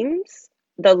seems.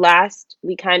 The last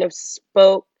we kind of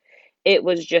spoke, it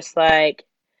was just like,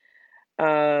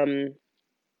 if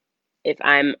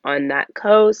I'm on that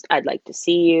coast, I'd like to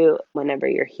see you. Whenever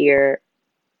you're here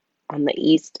on the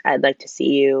east, I'd like to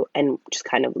see you. And just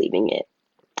kind of leaving it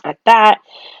at that.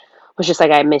 It was just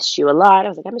like, I missed you a lot. I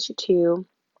was like, I miss you too.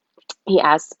 He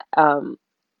asked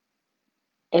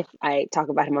if I talk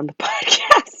about him on the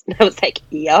podcast. And I was like,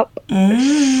 yup.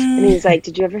 And he was like,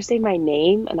 did you ever say my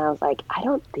name? And I was like, I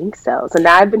don't think so. So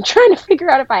now I've been trying to figure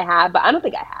out if I have, but I don't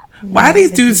think I have. Why are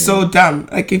these dudes so dumb?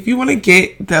 Like, if you want to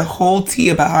get the whole tea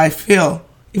about how I feel,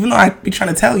 even though I be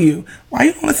trying to tell you, why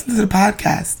you don't listen to the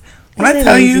podcast? When I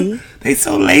tell you, they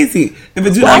so lazy. If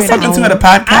a dude I was talking to at a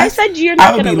podcast, I said you're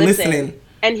not going to listen. Listening.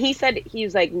 And he said,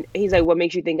 he's like, what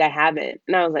makes you think I haven't?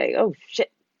 And I was like, oh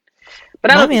shit.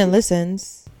 But my man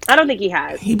listens. I don't think he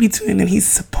has. He be tuning in. He's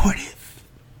supportive.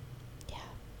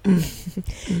 Yeah.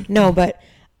 No, but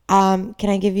can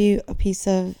I give you a piece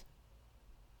of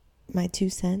my 2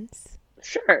 cents?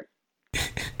 Sure.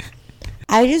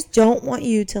 I just don't want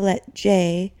you to let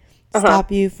Jay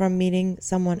stop you from meeting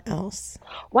someone else.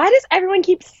 Why does everyone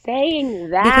keep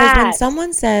saying that? Because when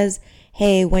someone says,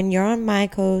 hey, when you're on my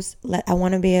coast, I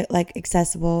want to be like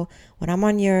accessible. When I'm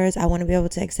on yours, I want to be able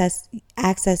to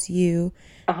access you.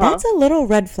 That's a little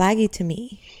red flaggy to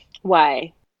me.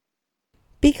 Why?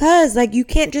 Because like you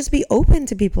can't just be open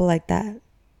to people like that.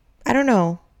 I don't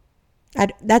know.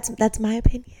 That's my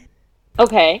opinion.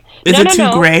 Okay. Is it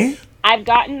too gray? I've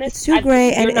gotten this. It's too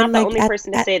gray, you're not and the like only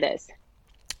person to say this.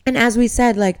 And as we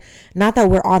said, like, not that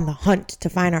we're on the hunt to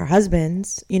find our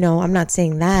husbands. You know, I'm not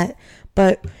saying that,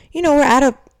 but you know, we're at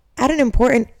an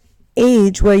important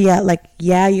age where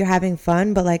you're having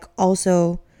fun, but like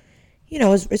also, you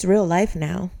know, it's real life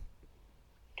now.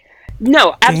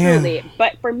 No, absolutely. Damn.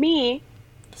 But for me,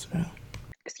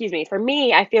 for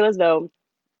me, I feel as though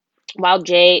while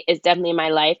Jay is definitely in my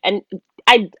life, and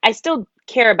I still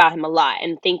care about him a lot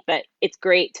and think that it's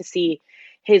great to see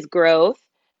his growth.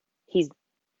 He's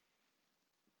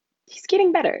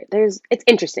getting better. It's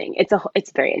interesting.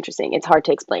 It's very interesting. It's hard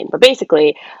to explain, but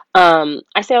basically,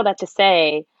 I say all that to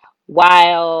say,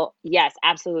 while yes,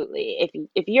 absolutely,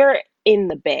 if you're in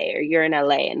the Bay or you're in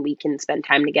LA and we can spend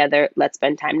time together, let's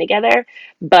spend time together.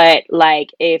 But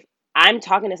like, if I'm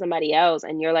talking to somebody else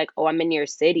and you're like, oh, I'm in your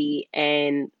city,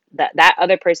 and that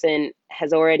other person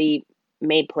has already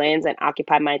made plans and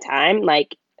occupied my time,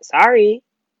 like, sorry.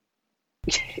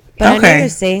 But I know you're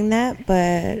saying that,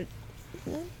 but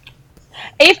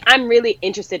if I'm really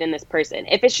interested in this person,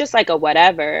 if it's just like a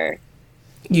whatever,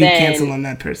 you cancel on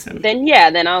that person.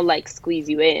 Then I'll like squeeze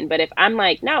you in. But if I'm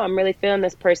like, no, I'm really feeling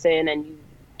this person, and you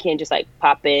can't just like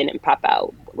pop in and pop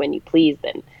out when you please,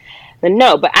 then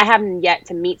no. But I haven't yet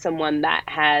to meet someone that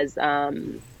has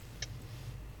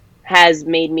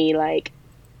made me like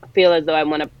feel as though I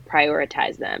want to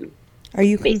prioritize them. Are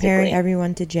you comparing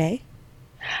everyone to Jay?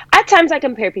 At times I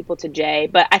compare people to Jay,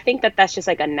 but I think that that's just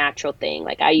like a natural thing.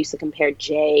 Like I used to compare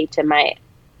Jay to my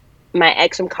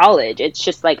ex from college. It's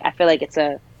just like I feel like it's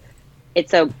a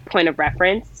point of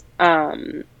reference.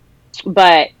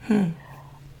 But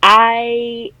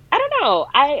I don't know.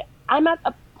 I'm at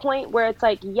a point where it's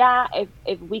like, yeah,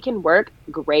 if we can work,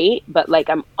 great, but like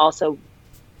I'm also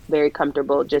very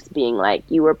comfortable just being like,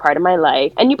 you were part of my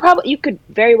life, and you could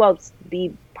very well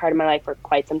be part of my life for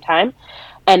quite some time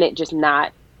and it just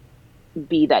not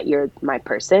be that you're my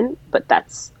person, but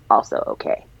that's also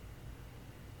okay.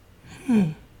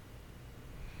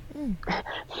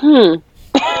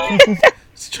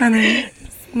 Just trying to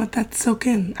let that soak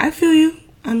in. I feel you.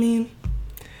 I mean,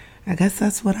 I guess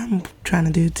that's what I'm trying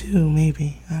to do too,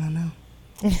 maybe. I don't know.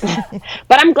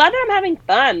 But I'm glad that I'm having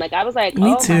fun. Like I was like,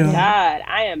 Me oh too. my God,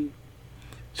 I am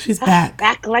She's back.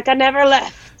 Back like I never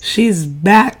left. She's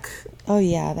back. Oh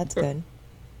yeah, that's good.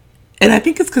 And I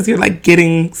think it's because you're like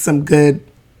getting some good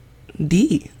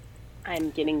D.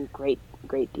 I'm getting great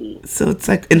D. So it's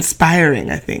like inspiring,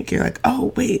 I think. You're like,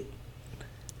 oh wait,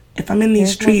 if I'm in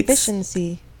these streets,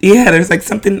 efficiency. Yeah, there's like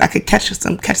something I could catch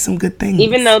some good things.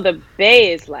 Even though the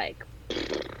bay is like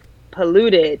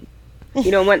polluted,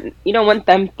 you don't want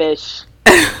them fish.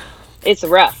 It's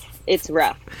rough.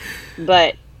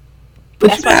 But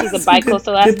that's why she's a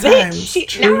bi-coastal ass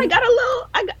bitch. Now I got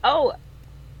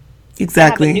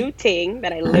exactly. I have a new ting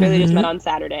that I literally just met on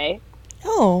Saturday.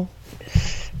 Oh.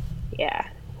 Yeah,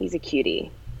 he's a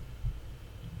cutie.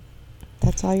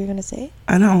 That's all you're gonna say?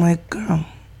 I know, I'm like, girl.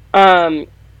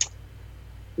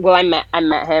 Well, I met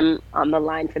him on the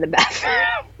line for the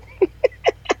bathroom.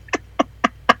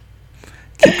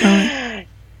 Keep going.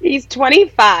 He's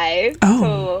 25. Oh.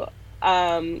 So,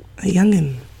 a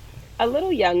youngin'. A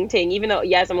little young ting, even though,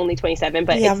 yes, I'm only 27,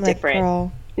 but yeah, it's different.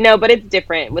 Girl. No, but it's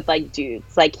different with, like,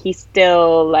 dudes. Like, he's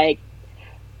still, like,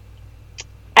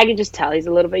 I can just tell he's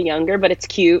a little bit younger, but it's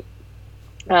cute.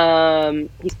 He's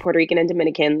Puerto Rican and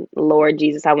Dominican. Lord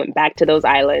Jesus, I went back to those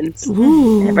islands.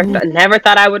 Never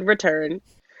thought I would return.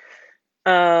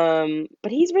 But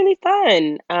he's really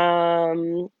fun.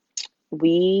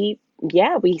 We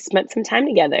spent some time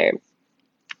together.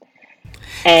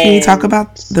 And can you talk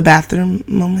about the bathroom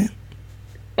moment?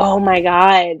 Oh my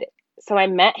God. So I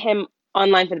met him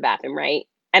online for the bathroom, right?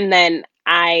 And then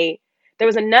there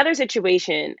was another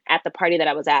situation at the party that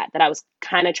I was at that I was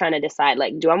kind of trying to decide,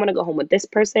 like, do I want to go home with this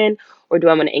person or do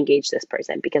I want to engage this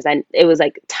person? Because it was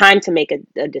like time to make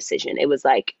a decision. It was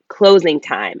like closing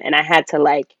time. And I had to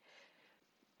like,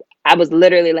 I was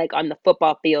literally like on the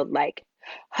football field, like,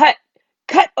 cut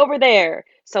over there.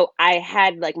 So I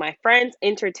had like my friends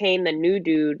entertain the new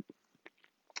dude,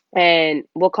 and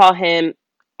we'll call him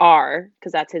R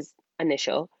because that's his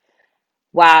initial,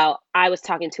 while I was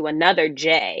talking to another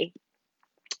J.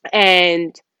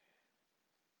 And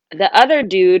the other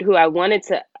dude who I wanted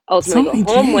to ultimately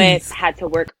go home with had to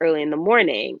work early in the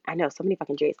morning. I know, so many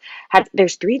fucking J's.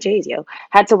 There's 3 J's, yo.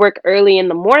 Had to work early in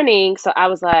the morning, so I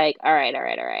was like, all right.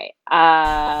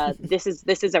 This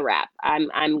is a wrap. I'm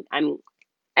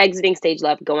exiting stage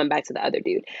left, going back to the other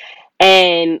dude.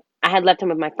 And I had left him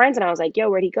with my friends, and I was like, yo,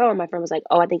 where'd he go? And my friend was like,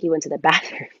 oh, I think he went to the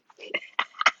bathroom.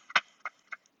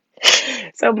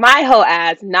 So my whole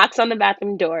ass knocks on the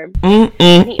bathroom door, and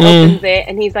he opens it,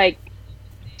 and he's like,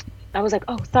 I was like,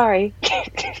 oh, sorry.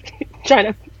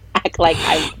 Trying to act like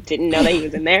I didn't know that he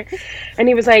was in there. And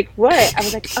he was like, what? I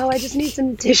was like, oh, I just need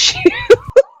some tissue.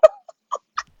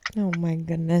 Oh my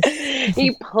goodness.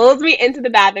 He pulls me into the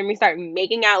bathroom. We start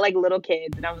making out like little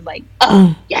kids. And I was like,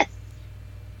 oh, yes.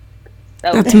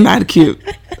 So that's mad cute.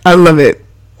 I love it.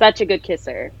 Such a good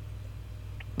kisser.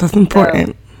 That's important.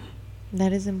 So,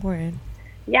 that is important.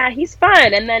 Yeah, he's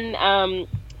fun. And then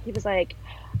he was like,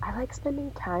 I like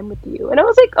spending time with you. And I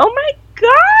was like, oh my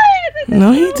God.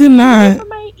 No, he did not. For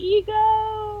my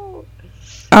ego.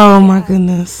 Oh my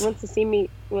goodness. He wants to see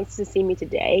me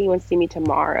today. He wants to see me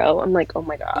tomorrow. I'm like, oh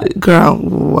my God. Girl,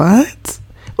 what?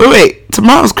 Wait.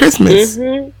 Tomorrow's Christmas.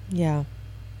 Mm-hmm. Yeah.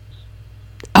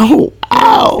 Oh,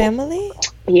 wow. Family?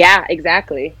 Yeah,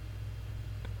 exactly.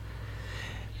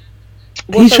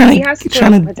 Well, he's trying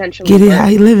to get it how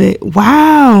you live it.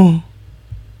 Wow.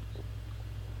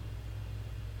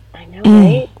 I know,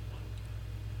 right?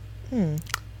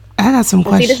 I got some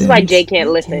questions. See, this is why Jay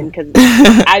can't listen, because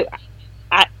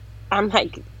I'm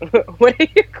like, what are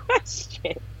your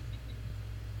questions?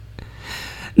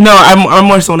 No, I'm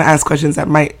more so want to ask questions that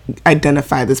might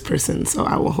identify this person, so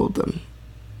I will hold them.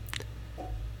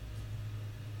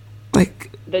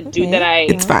 Like, The dude that I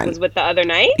It's fine. was with the other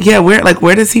night? yeah,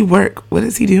 where does he work? What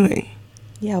is he doing?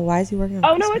 Yeah, why is he working on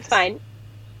Oh, no, Christmas? it's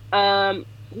fine.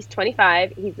 He's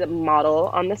 25. He's a model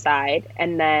on the side,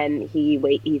 and then he's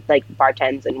like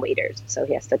bartends and waiters, so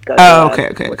he has to go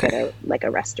to work at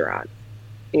a restaurant.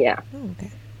 Yeah, Oh,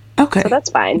 okay. Okay. so that's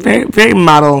fine. Very, very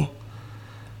model.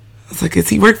 I was like, is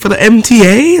he work for the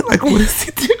MTA? Like, what does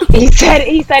he do? He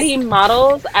said he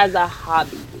models as a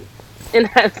hobby, and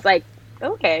I was like,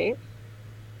 okay.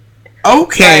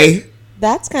 Okay.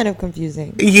 That's kind of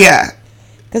confusing. Yeah.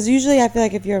 Because usually I feel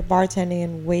like if you're bartending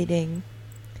and waiting,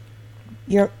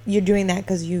 you're doing that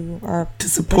because you are To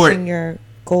support. pushing your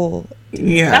goal.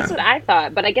 Yeah. That's what I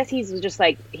thought, but I guess he's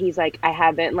like I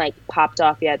haven't like popped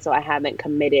off yet, so I haven't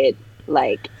committed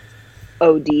like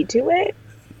OD to it,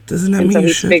 Doesn't that and mean so you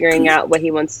he's should? figuring out what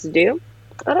he wants to do.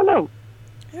 I don't know.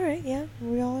 All right, yeah,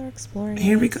 we all are exploring.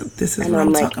 Here we this. go. This is And what I'm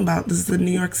I'm like- talking about. This is the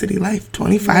New York City life.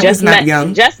 25 is not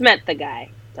young. Just met the guy.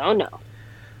 Don't know.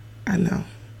 I know.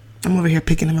 I'm over here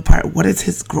picking him apart. What are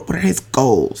his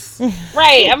goals?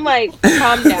 Right. I'm like,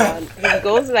 calm down. His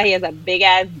goal is that he has a big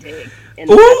ass dick. And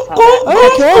Ooh, that's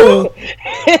all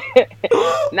Okay.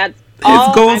 that's His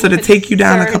all goals I'm are to take you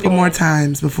down a concerned couple more with.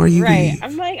 times before you Right. leave.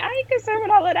 I'm like, I ain't concerned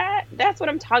with all of that. That's what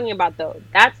I'm talking about, though.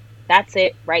 That's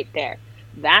it right there.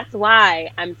 That's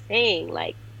why I'm saying,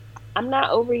 like, I'm not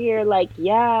over here like,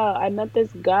 yeah, I met this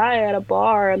guy at a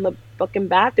bar in the fucking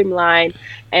bathroom line,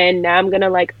 and now I'm gonna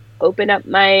like open up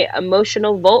my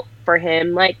emotional vault for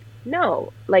him. Like,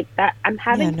 no, like that. I'm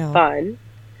having no. fun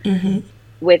Mm-hmm.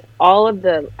 with all of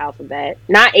the alphabet,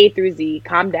 not A through Z.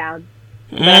 Calm down.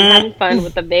 But I'm having fun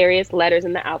with the various letters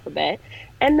in the alphabet.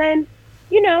 And then,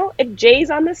 you know, if Jay's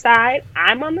on the side,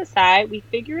 I'm on the side, we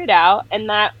figure it out, and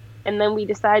then we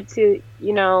decide to,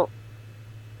 you know,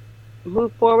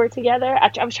 move forward together. I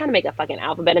was trying to make a fucking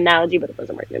alphabet analogy, but it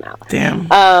wasn't working out. Damn.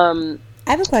 I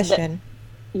have a question.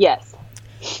 Yes.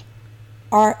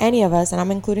 Are any of us, and I'm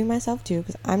including myself too,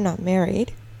 because I'm not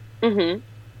married, Mm-hmm.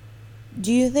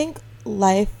 do you think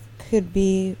life could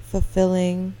be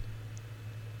fulfilling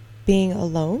being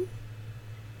alone?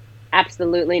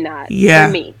 Absolutely not. Yeah.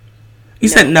 For me. You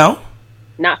said no?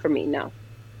 Not for me, no.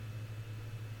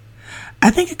 I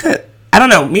think it could. I don't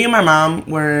know. Me and my mom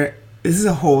were. This is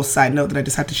a whole side note that I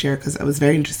just have to share because it was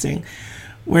very interesting.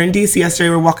 We're in DC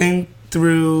yesterday. We're walking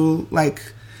through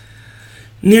like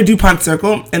near DuPont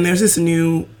Circle, and there's this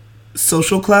new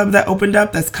social club that opened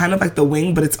up that's kind of like the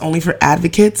Wing, but it's only for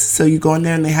advocates. So you go in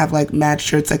there and they have like mad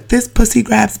shirts like this pussy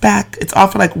grabs back. It's all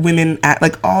for like women at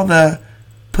like all the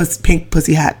pink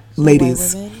pussy hat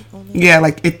ladies. White women only? Yeah,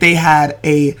 like if they had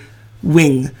a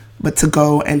wing, but to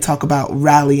go and talk about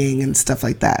rallying and stuff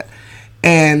like that.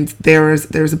 And there was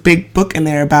a big book in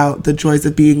there about the joys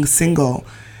of being single.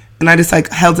 And I just like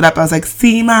held it up. I was like,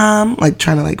 see, mom, like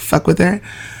trying to like fuck with her.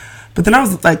 But then I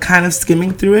was like kind of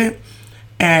skimming through it.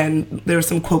 And there were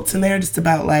some quotes in there just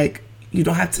about like, you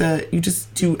don't have to, you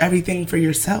just do everything for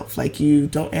yourself. Like you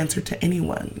don't answer to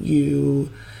anyone.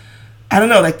 I don't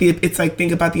know, like it's like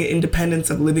think about the independence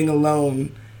of living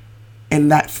alone,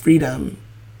 and that freedom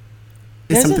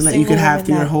is There's a something that you could single have woman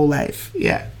through your that- whole life.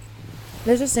 Yeah.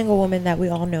 There's a single woman that we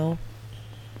all know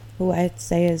who I'd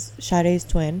say is Sade's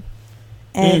twin.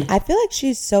 And I feel like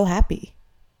she's so happy.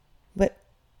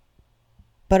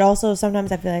 But also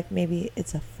sometimes I feel like maybe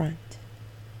it's a front.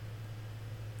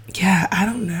 Yeah, I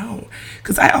don't know.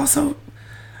 Because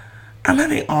I'm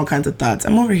having all kinds of thoughts.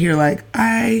 I'm over here like,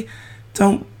 I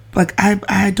don't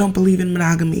believe in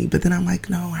monogamy. But then I'm like,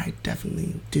 no, I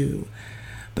definitely do.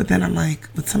 But then I'm like,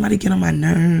 would somebody get on my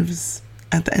nerves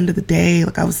at the end of the day?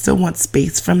 Like, I would still want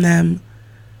space from them.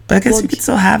 But I guess Well, you could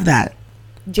still have that.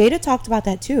 Jada talked about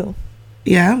that too.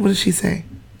 Yeah? What did she say?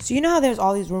 So you know how there's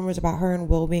all these rumors about her and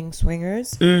Will being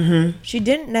swingers? Mm-hmm. She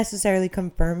didn't necessarily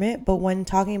confirm it, but when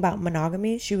talking about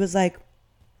monogamy, she was like,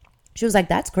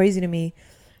 that's crazy to me.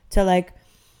 To like,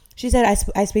 she said,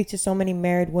 I speak to so many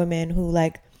married women who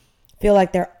like feel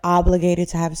like they're obligated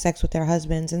to have sex with their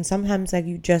husbands, and sometimes like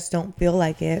you just don't feel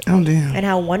like it. Oh, damn. And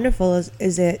how wonderful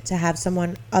is it to have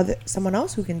someone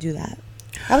else who can do that?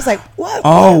 I was like, what?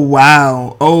 Oh,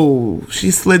 wow. Oh,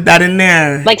 she slid that in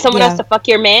there. Like someone Yeah. else to fuck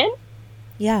your man?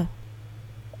 Yeah.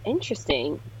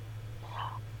 Interesting.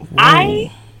 Whoa.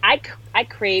 I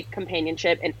crave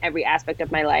companionship in every aspect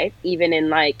of my life, even in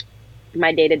like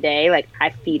my day to day. Like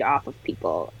I feed off of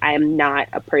people. I am not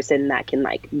a person that can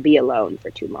like be alone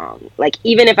for too long. Like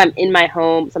even if I'm in my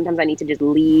home, sometimes I need to just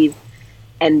leave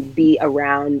and be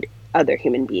around other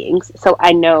human beings. So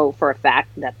I know for a fact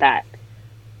that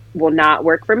will not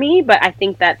work for me. But I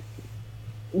think that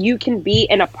you can be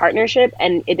in a partnership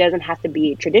and it doesn't have to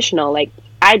be traditional. Like,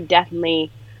 I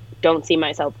definitely don't see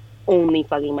myself only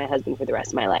fucking my husband for the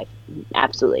rest of my life.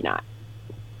 Absolutely not.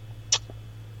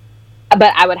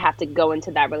 But I would have to go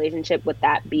into that relationship with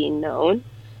that being known.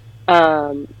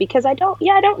 Because I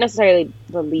don't necessarily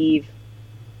believe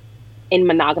in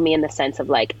monogamy in the sense of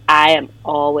like, I am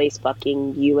always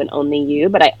fucking you and only you.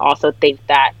 But I also think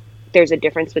that there's a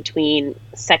difference between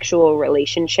sexual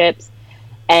relationships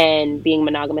and being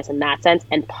monogamous in that sense,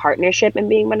 and partnership and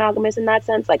being monogamous in that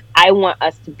sense. Like, I want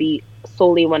us to be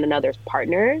solely one another's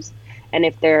partners. And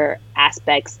if there are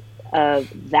aspects of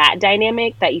that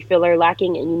dynamic that you feel are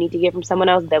lacking and you need to get from someone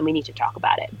else, then we need to talk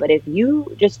about it. But if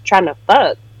you just trying to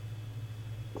fuck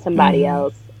somebody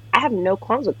else, I have no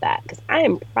qualms with that, because I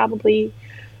am probably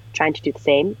trying to do the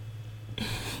same.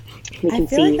 I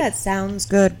feel like that sounds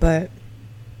good, but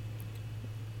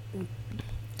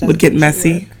would get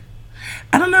messy.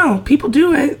 I don't know. People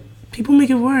do it. People make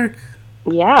it work.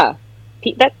 Yeah.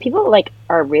 That people like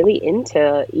are really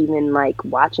into even like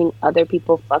watching other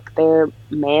people fuck their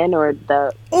man or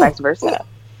the vice versa.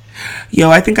 Yo,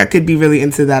 I think I could be really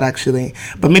into that actually,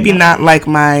 but maybe not like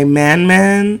my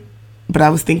man. But I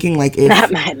was thinking like if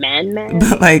not my man,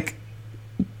 but like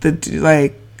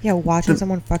watching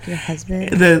someone fuck your husband.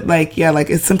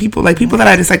 It's some people like people that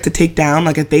I just like to take down.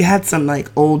 Like if they had some like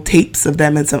old tapes of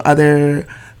them and some other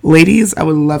ladies, I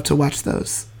would love to watch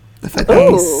those. The fact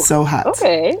that he's so hot.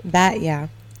 Okay. That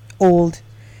old.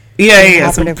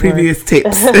 Yeah. Some previous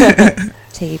tapes.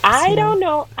 Tapes. I don't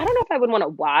know if I would want to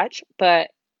watch, but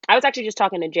I was actually just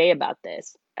talking to Jay about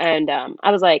this, and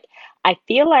I was like, I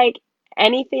feel like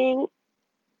anything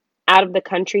out of the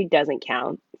country doesn't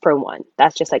count for one.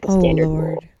 That's just like a standard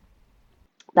rule.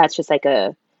 That's just like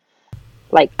a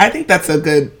I think that's a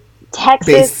good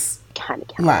Texas kind of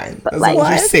count line. But as long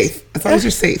as you're safe. As long as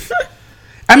you're safe.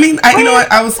 I mean, you know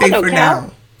what? I will say for count.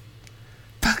 Now.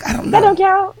 Fuck, I don't know. That don't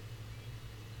count.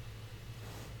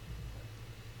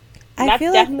 I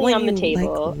feel definitely like on the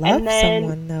table. Like, love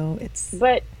someone though,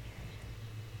 but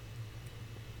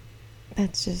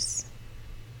that's just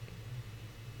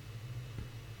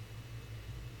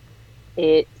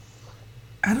it's.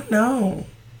 I don't know.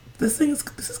 This is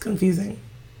confusing.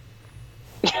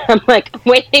 I'm like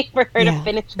waiting for her to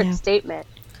finish her statement.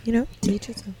 You know, to each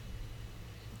his own.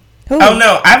 Oh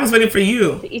no, I was waiting for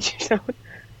you. To each his own.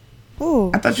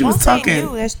 Oh, I thought you was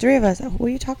talking. There's three of us. What are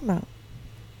you talking about?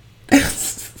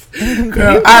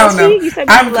 Girl, I don't know. You said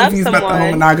I'm confused about the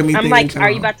whole monogamy thing. I'm like,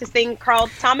 are you about to sing Carl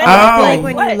Thomas? Oh. Like,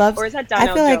 when what? you love, or is that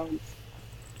Donald Jones?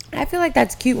 I feel like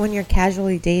that's cute when you're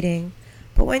casually dating,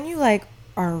 but when you like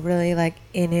are really like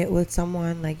in it with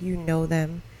someone, like you know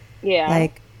them,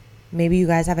 like maybe you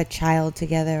guys have a child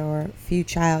together or you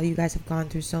guys have gone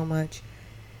through so much.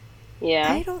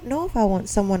 Yeah, I don't know if I want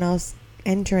someone else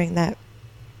entering that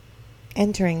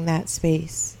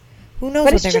space. Who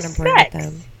knows what they're going to bring with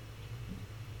them?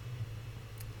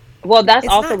 Well, that's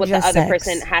also what the other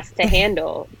person has to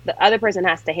handle. The other person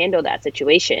has to handle that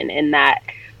situation, and that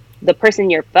the person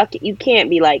you're fucking, you can't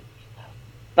be like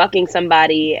fucking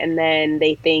somebody and then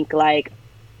they think like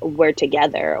we're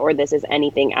together or this is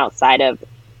anything outside of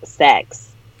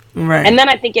sex. Right. And then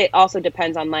I think it also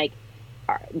depends on like,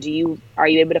 are you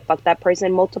able to fuck that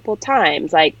person multiple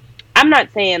times? Like, I'm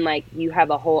not saying like you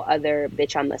have a whole other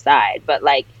bitch on the side, but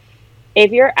like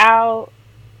if you're out,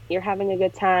 you're having a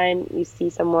good time, you see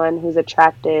someone who's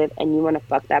attractive and you want to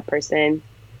fuck that person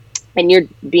and you're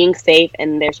being safe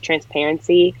and there's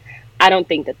transparency, I don't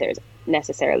think that there's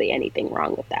necessarily anything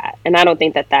wrong with that. And I don't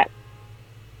think that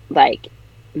like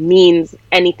means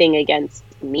anything against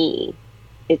me.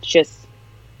 It's just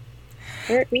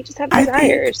we just have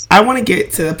desires. I want to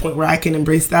get to the point where I can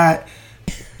embrace that,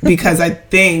 because I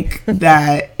think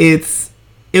that it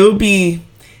would be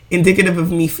indicative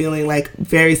of me feeling like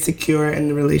very secure in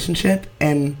the relationship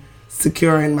and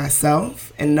secure in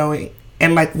myself and knowing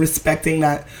and like respecting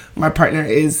that my partner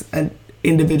is an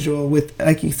individual with,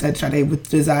 like you said, Sade, with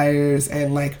desires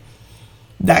and like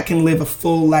that can live a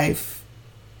full life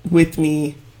with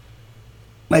me,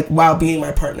 like while being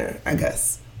my partner, I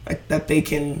guess. Like that they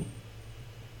can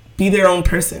be their own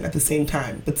person at the same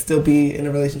time but still be in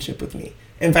a relationship with me,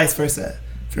 and vice versa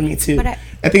for me too. I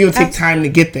think it would take time to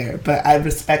get there, but I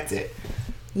respect it.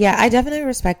 Yeah, I definitely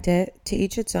respect it. To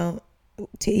each its own.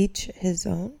 To each his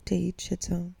own. To each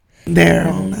its own. Their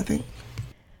own, I think.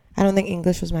 I don't think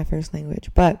English was my first language,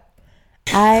 but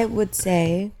I would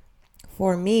say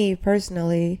for me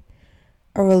personally,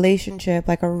 a relationship,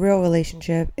 like a real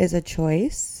relationship, is a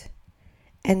choice.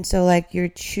 And so like you're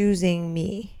choosing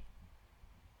me.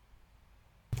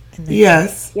 And then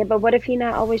Yes. Yeah, but what if he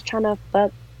not always trying to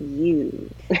fuck you?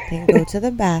 then go to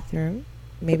the bathroom,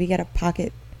 maybe get a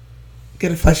pocket,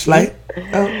 Get a flashlight.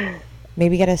 Oh.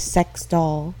 maybe get a sex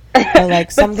doll, or like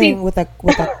something with a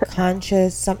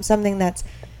conscious, something that's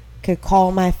could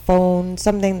call my phone,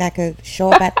 something that could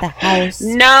show up at the house,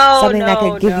 something that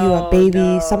could give you a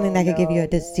baby, something that could give you a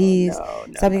disease,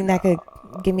 something that could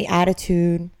give me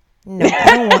attitude. No, I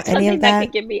don't want any of that. That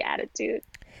could give me attitude.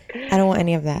 I don't want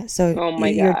any of that. So Oh my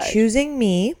you're gosh. choosing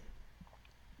me,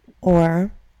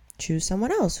 or choose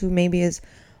someone else who maybe is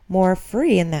more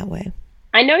free in that way.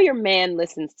 I know your man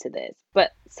listens to this,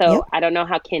 but so Yep. I don't know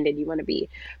how candid you want to be.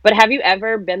 But have you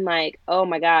ever been like, oh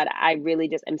my God, I really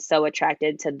just am so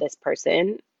attracted to this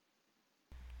person?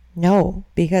 No,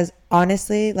 because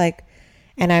honestly, like,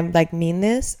 and I'm like mean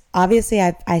this. Obviously,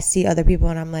 I see other people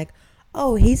and I'm like,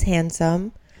 oh, he's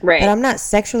handsome, Right. but I'm not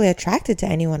sexually attracted to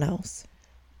anyone else.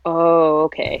 Oh,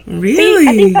 okay. Really? See,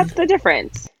 I think that's the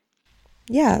difference.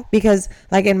 Yeah, because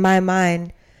like in my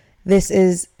mind, this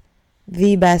is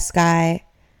the best guy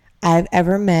I've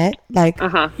ever met. Like,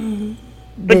 Uh-huh.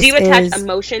 But do you attach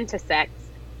emotion to sex?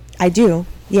 I do.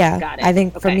 Yeah. Got it. I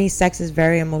think for Okay. me, sex is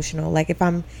very emotional. Like if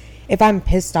I'm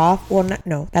pissed off, well,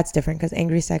 no, that's different because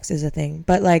angry sex is a thing.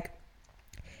 But like,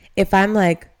 if I'm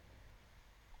like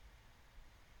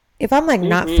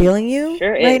not feeling you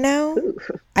Sure right is. now, Ooh.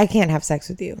 I can't have sex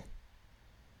with you.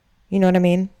 You know what I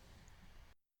mean?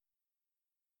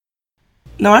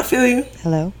 No, I feel you.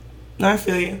 Hello? No, I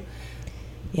feel you.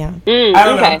 Yeah. I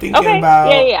don't know. I'm thinking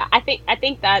about. Yeah. I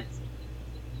think that's.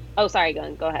 Oh, sorry,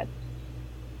 go ahead.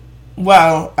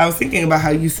 Well, I was thinking about how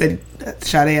you said that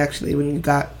Sade actually when you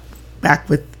got back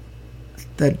with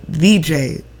the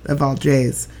VJ of all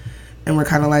J's, and we're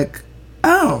kind of like,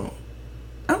 oh,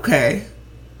 okay,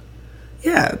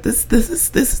 yeah, this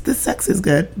sex is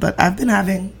good, but I've been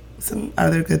having some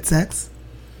other good sex,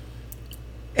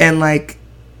 and like,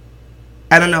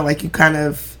 I don't know, like you kind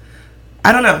of,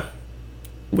 I don't know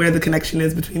where the connection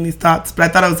is between these thoughts, but I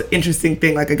thought it was an interesting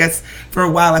thing. Like, I guess for a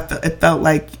while, it felt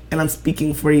like, and I'm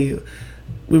speaking for you,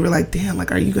 we were like, damn,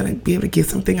 like, are you going to be able to give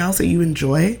something else that you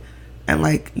enjoy? And,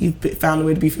 like, you've found a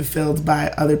way to be fulfilled by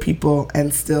other people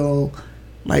and still,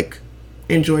 like,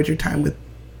 enjoyed your time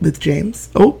with James.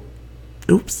 Oh,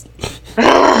 oops.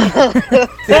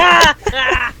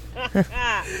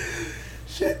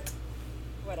 Shit.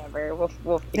 Whatever. We'll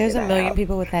figure There's a that million out.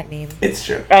 people with that name. It's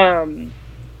true.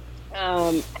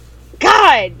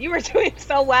 God, you were doing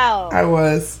so well. I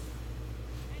was.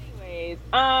 Anyways,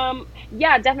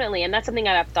 yeah, definitely, and that's something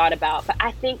that I've thought about. But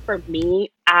I think for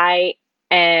me, I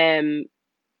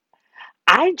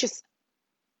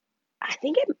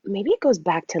think maybe it goes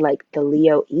back to like the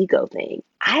Leo ego thing.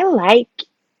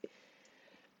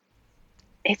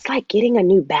 It's like getting a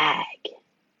new bag.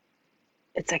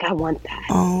 It's like I want that.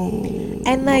 Oh.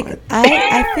 And like, Lord.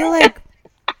 I feel like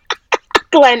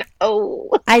Glenn, oh.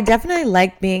 I definitely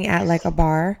like being at like a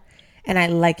bar, and I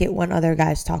like it when other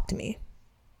guys talk to me.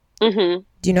 Mm-hmm.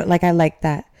 Do you know, like I like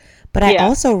that. But I Yeah.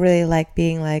 also really like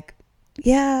being like,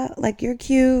 yeah, like you're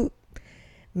cute.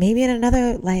 Maybe in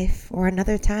another life or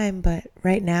another time, but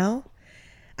right now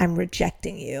I'm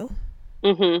rejecting you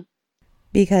Mm-hmm.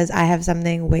 because I have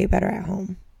something way better at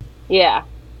home. Yeah.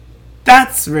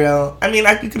 That's real. I mean,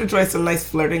 you could enjoy some nice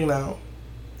flirting, though.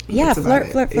 Yeah, That's about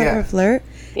flirt, it. Yeah. flirt.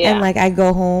 Yeah. And like I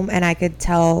go home and I could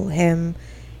tell him,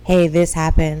 hey, this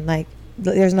happened. Like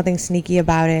there's nothing sneaky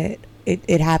about it.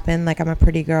 It happened. Like I'm a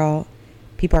pretty girl.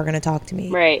 People are going to talk to me.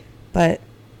 Right. But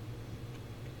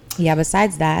yeah,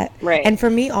 besides that. Right. And for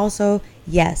me also,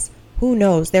 yes, who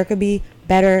knows? There could be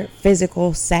better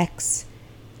physical sex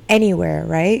anywhere,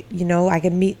 right? You know, I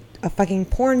could meet a fucking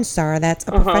porn star that's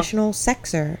a professional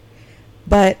sexer.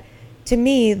 But to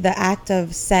me, the act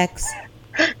of sex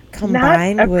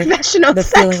combined a with professional the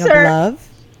feeling of sexer. love,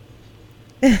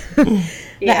 the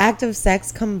Yeah. act of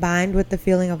sex combined with the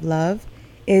feeling of love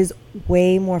is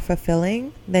way more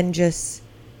fulfilling than just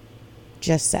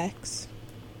sex.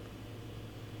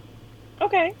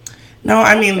 Okay. No,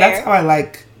 I mean, fair. that's how I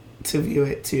like to view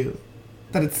it, too.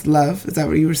 That it's love. Is that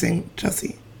what you were saying,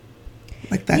 Chelsea?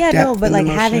 Like that Yeah, depth no, but and like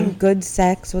emotion? having good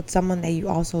sex with someone that you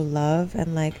also love,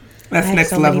 and like That's I have next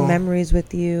so level. many memories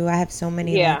with you. I have so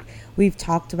many. Yeah. Like, we've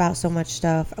talked about so much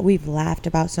stuff. We've laughed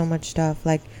about so much stuff.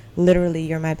 Like literally,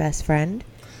 you're my best friend,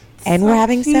 and we're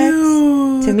having sex.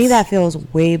 To me, that feels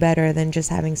way better than just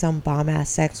having some bomb ass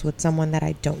sex with someone that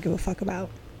I don't give a fuck about.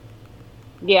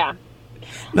 Yeah.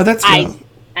 No, that's real.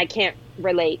 I can't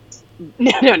relate.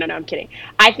 No, I'm kidding.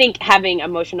 I think having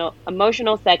emotional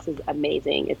sex is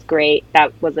amazing. It's great.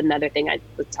 That was another thing I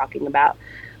was talking about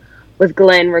with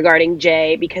Glenn regarding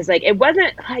Jay, because like it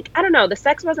wasn't like, I don't know, the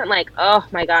sex wasn't like, oh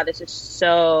my god, this is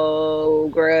so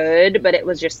good, but it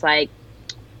was just like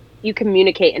you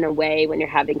communicate in a way when you're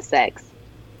having sex.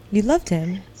 You loved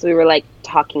him. So we were like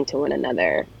talking to one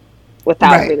another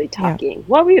without really talking. Yeah.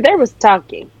 Well, there was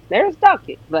talking,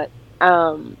 but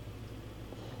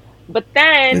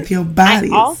then with your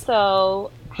bodies. I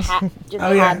also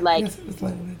had like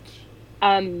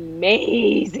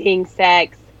amazing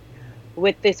sex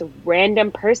with this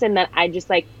random person that I just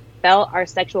like felt our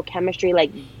sexual chemistry like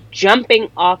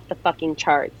jumping off the fucking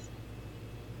charts.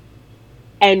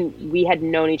 And we had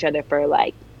known each other for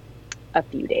like a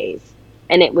few days.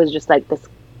 And it was just like this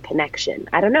connection.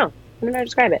 I don't know how to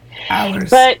describe it. Hours.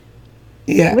 But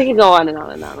yeah, we can go on and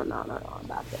on and on and on and on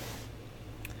about this.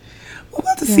 We're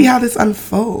about to see how this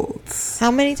unfolds.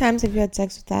 How many times have you had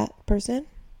sex with that person?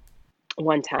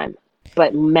 One time,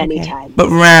 but many times. But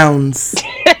rounds.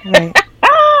 Right.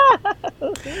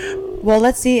 Well,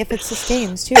 let's see if it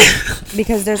sustains too,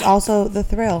 because there's also the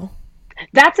thrill.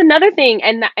 That's another thing,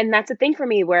 and that's a thing for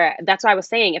me where that's why I was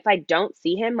saying if I don't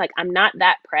see him, like I'm not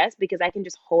that pressed because I can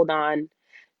just hold on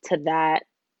to that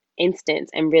instance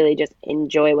and really just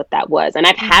enjoy what that was. And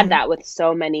I've had that with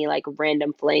so many like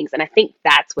random flings, and I think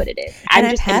that's what it is. I've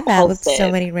just had that with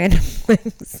so many random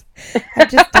flings.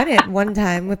 I've just done it one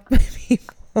time with my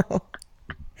people.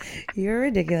 You're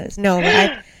ridiculous. No,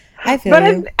 but I feel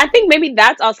you. I think maybe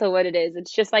that's also what it is.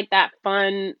 It's just like that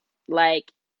fun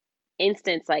like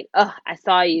instance, like, oh, I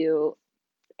saw you.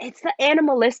 It's the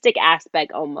animalistic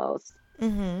aspect almost.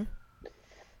 Mm-hmm.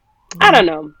 I don't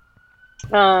know.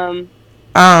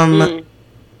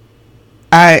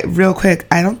 I real quick,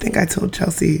 I don't think I told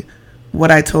Chelsea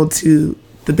what I told to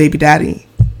the baby daddy.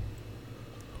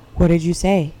 What did you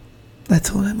say? I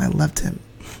told him I loved him.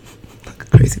 Like a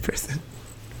crazy person.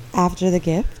 After the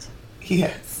gift?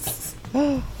 Yes.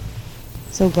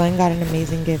 So Glenn got an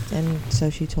amazing gift, and so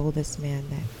she told this man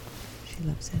that she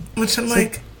loves him. Which I'm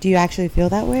like, do you actually feel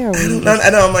that way, or were you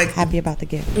I'm like happy about the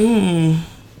gift?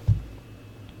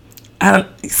 I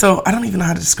don't even know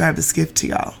how to describe this gift to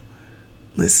y'all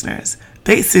listeners.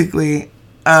 Basically,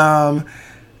 I've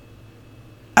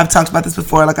talked about this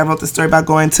before. Like I wrote the story about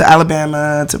going to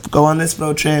Alabama to go on this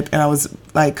road trip, and I was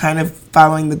like kind of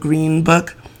following the Green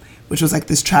Book, which was like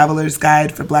this traveler's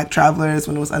guide for Black travelers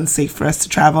when it was unsafe for us to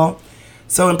travel.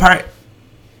 So in part,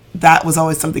 that was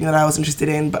always something that I was interested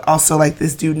in, but also like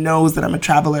this dude knows that I'm a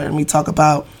traveler, and we talk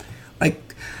about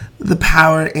like the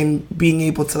power in being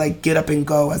able to like get up and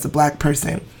go as a Black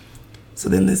person. So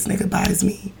then this nigga buys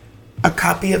me a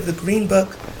copy of the Green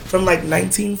Book from like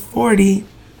 1940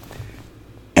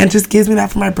 and just gives me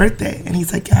that for my birthday. And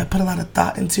he's like, yeah, I put a lot of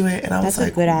thought into it. And I was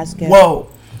like, good ass gift. Whoa,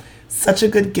 such a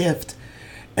good gift.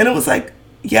 And it was like,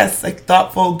 yes, like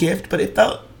thoughtful gift, but it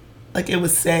felt like it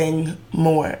was saying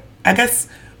more. I guess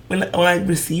when I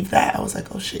received that, I was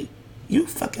like, oh shit, you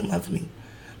fucking love me.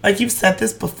 Like you've said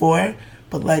this before,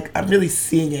 but like I'm really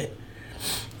seeing it.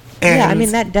 And yeah, I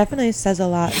mean that definitely says a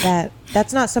lot.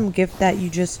 That's not some gift that you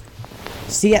just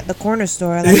see at the corner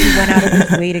store. Like he went out of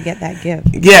his way to get that gift.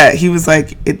 Yeah, he was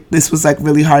like, this was like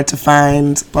really hard to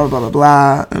find, blah, blah, blah,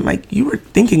 blah. And like, you were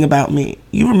thinking about me.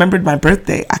 You remembered my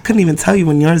birthday. I couldn't even tell you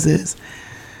when yours is,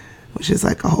 which is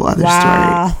like a whole other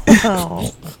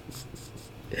story.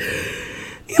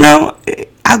 You know,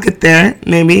 I'll get there,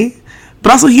 maybe.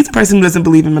 But also, he's a person who doesn't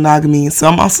believe in monogamy. So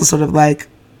I'm also sort of like,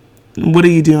 what are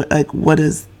you doing? Like, what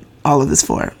is all of this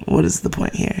for? What is the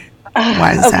point here?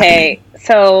 Why is this happening?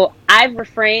 So I've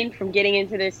refrained from getting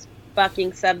into this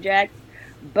fucking subject,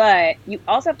 but you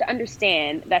also have to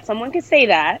understand that someone could say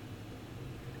that,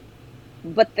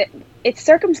 but it's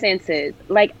circumstances.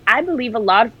 Like, I believe a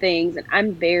lot of things, and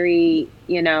I'm very,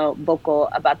 vocal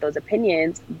about those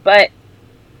opinions, but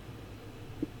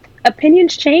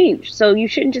opinions change. So you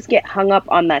shouldn't just get hung up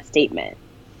on that statement.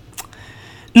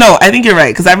 No, I think you're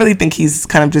right, because I really think he's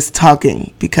kind of just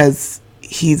talking because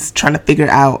he's trying to figure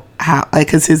out how, like,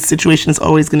 because his situation is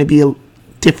always going to be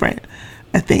different,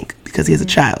 I think, because he has a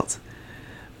child.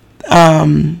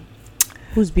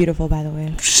 Who's beautiful, by the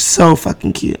way. So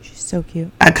fucking cute. She's so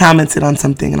cute. I commented on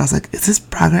something and I was like, is this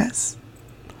progress?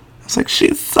 I was like,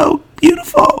 she's so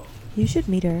beautiful. You should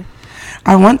meet her.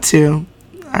 I want to.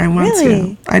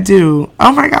 Really? I do.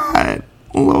 Oh my God.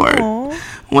 Lord. Aww.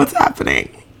 What's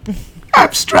happening?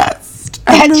 I'm stressed.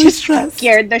 I'm really stressed.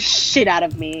 Scared the shit out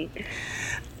of me.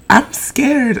 I'm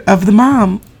scared of the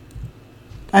mom.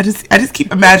 I just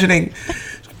keep imagining,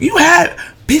 you had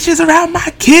bitches around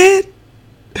my kid.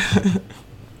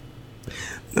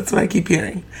 That's what I keep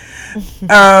hearing.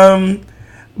 But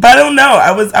I don't know.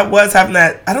 I was having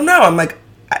that. I don't know. I'm like,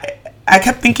 I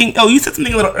kept thinking. Oh, you said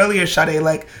something a little earlier, Sade.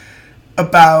 Like,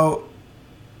 about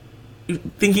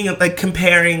thinking of like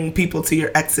comparing people to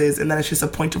your exes, and that it's just a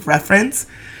point of reference,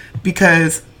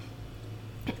 because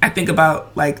I think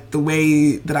about like the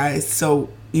way that I so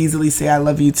easily say I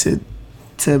love you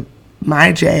to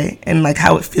my Jay, and like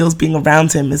how it feels being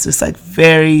around him is just like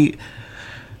very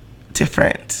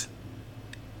different.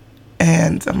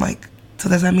 And I'm like, so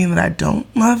does that mean that I don't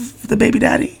love the baby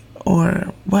daddy,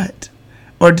 or what?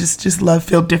 Or just love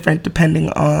feel different depending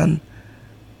on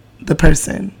the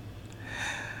person?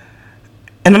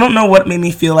 And I don't know what made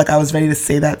me feel like I was ready to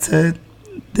say that to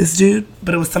this dude,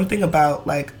 but it was something about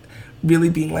like really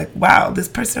being like, wow, this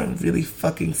person really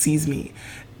fucking sees me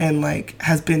and like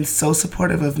has been so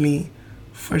supportive of me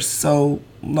for so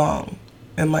long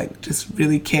and like just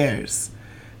really cares.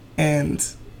 And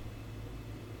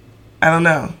I don't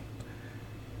know.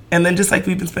 And then just like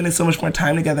we've been spending so much more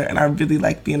time together, and I really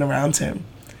like being around him.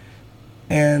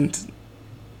 And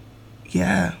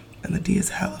yeah, and the D is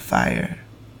hella fire.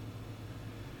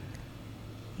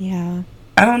 Yeah.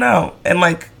 I don't know. And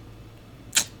like,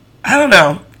 I don't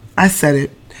know. I said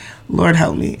it. Lord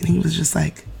help me. And he was just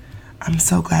like, I'm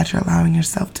so glad you're allowing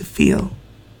yourself to feel.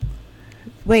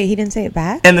 Wait, he didn't say it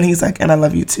back? And then he's like, and I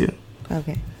love you too.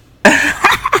 Okay.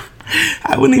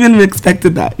 I wouldn't even have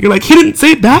expected that. You're like, he didn't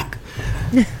say it back?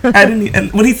 I didn't.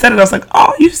 And when he said it, I was like,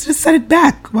 oh, you just said it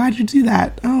back. Why'd you do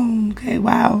that? Oh, okay,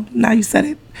 wow. Now you said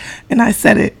it. And I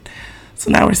said it.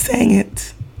 So now we're saying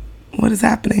it. What is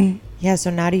happening? Yeah,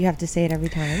 so now do you have to say it every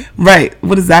time? Right.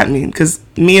 What does that mean? Because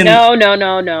me and... No.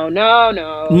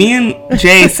 Me and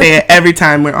Jay say it every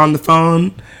time we're on the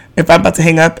phone. If I'm about to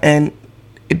hang up and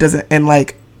it doesn't... And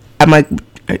like, I'm like,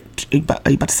 are you about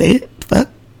to say it? Fuck.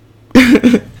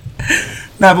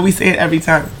 Nah, but we say it every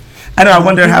time. I know. I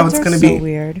wonder how it's going to be.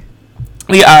 Weird.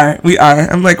 We are.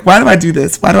 I'm like, why do I do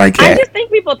this? Why do I care? I just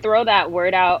think people throw that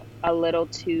word out a little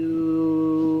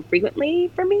too frequently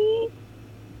for me.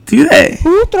 Do they?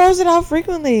 Who throws it out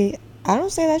frequently? I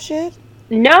don't say that shit.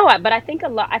 No, but I think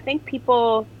I think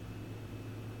people,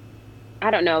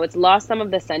 I don't know, it's lost some of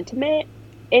the sentiment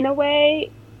in a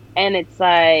way. And it's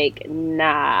like,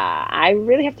 nah, I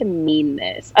really have to mean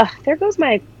this. Ugh, there goes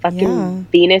my fucking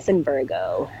Venus and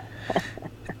Virgo.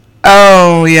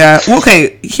 Oh, yeah.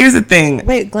 Okay, here's the thing.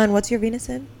 Wait, Glenn, what's your Venus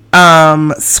in?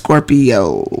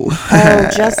 Scorpio. Oh,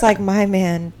 just like my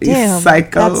man. Damn,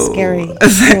 Psycho. That's scary.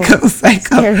 Psycho.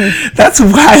 Scary. That's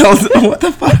wild. What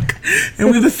the fuck?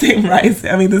 And we're the same rising.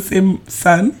 I mean, the same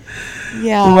sun.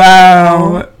 Yeah.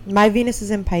 Wow. My Venus is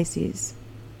in Pisces.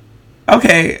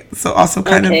 Okay, so also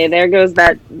kind of... Okay, there goes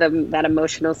that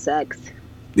emotional sex.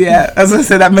 Yeah, I was going to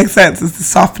say, that makes sense. It's the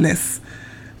softness.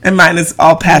 And mine is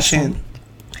all passion.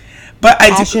 But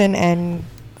Passion and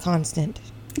constant.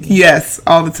 Yes,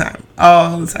 all the time.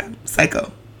 All the time.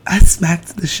 Psycho. I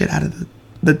smacked the shit out of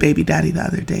the baby daddy the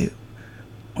other day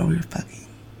while we were fucking.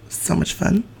 So much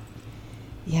fun.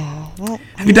 Yeah.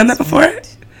 Have you done that before?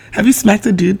 Have you smacked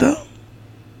a dude, though?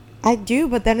 I do,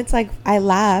 but then it's like, I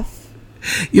laugh.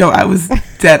 Yo, I was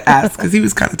dead ass because he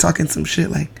was kind of talking some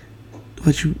shit like,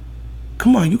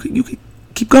 come on, you could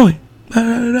keep going.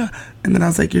 And then I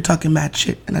was like, you're talking mad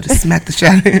shit. And I just smacked the shit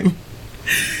out of him.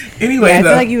 Anyway, yeah, I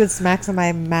feel like you would smack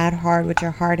somebody mad hard with your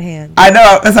hard hand. I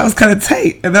know, because I was kind of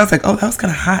tight. And then I was like, oh, that was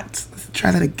kind of hot. Let's try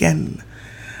that again.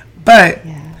 But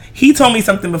he told me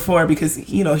something before because,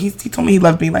 you know, he told me he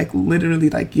loved me like literally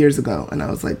like years ago. And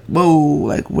I was like, whoa,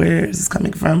 like where is this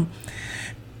coming from?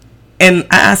 And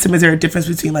I asked him, is there a difference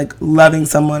between like loving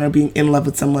someone or being in love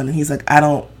with someone? And he's like, I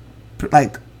don't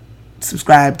like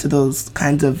subscribe to those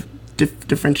kinds of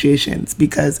differentiations,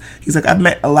 because he's like, I've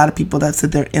met a lot of people that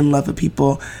said they're in love with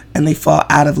people and they fall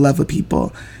out of love with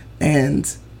people.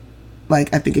 And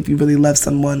like, I think if you really love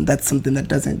someone, that's something that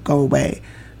doesn't go away.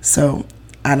 So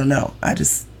I don't know. I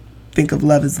just think of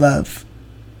love as love.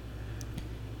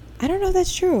 I don't know if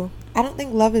that's true. I don't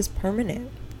think love is permanent.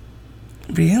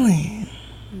 Really?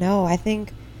 No, I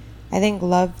think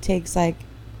love takes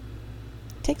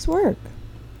work.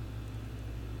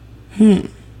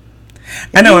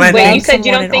 I know. Wait, you said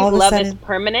you don't think love is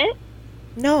permanent?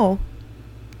 No.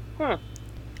 Huh.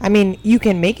 I mean, you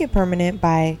can make it permanent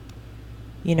by,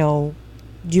 you know,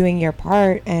 doing your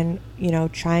part and, you know,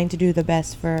 trying to do the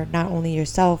best for not only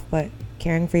yourself, but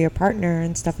caring for your partner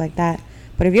and stuff like that.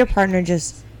 But if your partner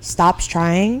just stops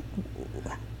trying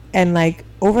and, like,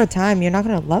 over time, you're not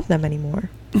going to love them anymore.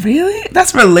 Really?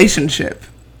 That's a relationship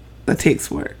that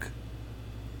takes work.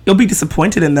 You'll be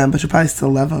disappointed in them, but you'll probably still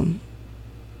love them.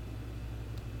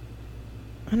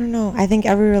 I don't know. I think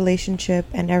every relationship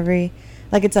and every,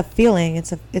 like, it's a feeling.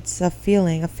 It's a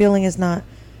feeling. A feeling is not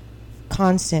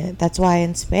constant. That's why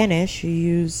in Spanish you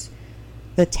use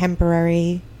the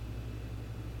temporary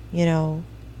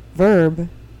verb.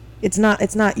 It's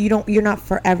not you're not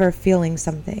forever feeling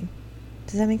something.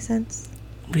 Does that make sense?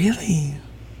 Really?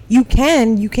 You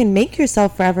can make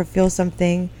yourself forever feel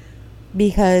something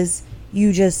because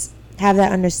you just have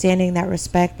that understanding, that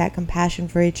respect, that compassion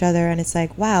for each other, and it's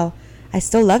like, wow, I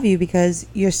still love you because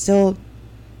you're still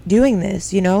doing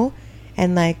this,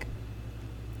 and like,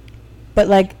 but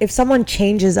like if someone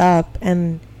changes up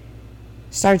and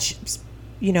starts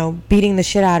beating the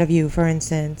shit out of you, for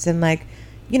instance, and like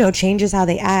changes how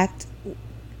they act,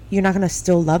 you're not gonna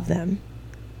still love them.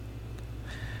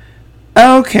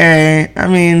 Okay, I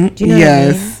mean, do you know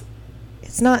yes.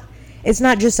 what I mean? It's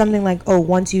not just something like, oh,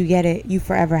 once you get it, you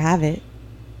forever have it.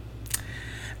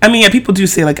 I mean, yeah, people do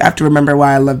say, like, I have to remember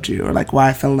why I loved you, or, like, why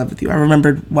I fell in love with you. I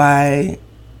remembered why,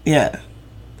 yeah.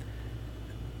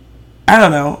 I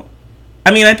don't know.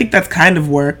 I mean, I think that's kind of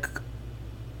work.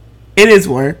 It is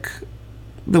work.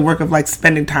 The work of, like,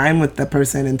 spending time with the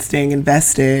person and staying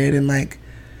invested and, like,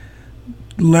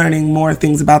 learning more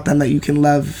things about them that you can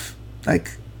love,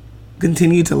 like,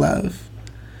 continue to love.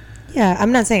 Yeah,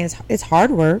 I'm not saying it's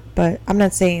hard work, but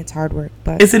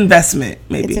it's investment,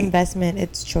 maybe. It's investment,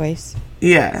 it's choice.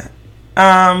 Yeah.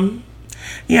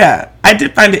 Yeah. I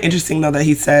did find it interesting, though, that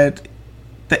he said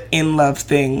the in love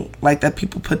thing, like that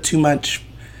people put too much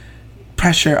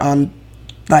pressure on,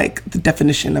 like, the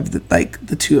definition of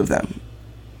the two of them.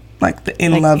 Like the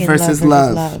in love versus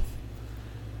love.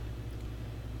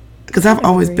 Because I've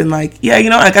always been like, yeah,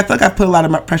 like I feel like I put a lot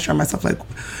of pressure on myself. Like,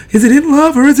 is it in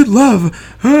love or is it love?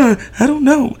 I don't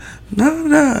know.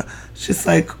 No. It's just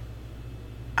like,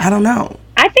 I don't know.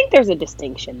 I think there's a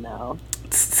distinction, though.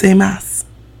 Same as.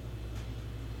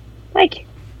 Like,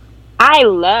 I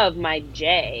love my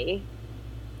Jay,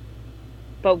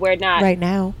 but we're not right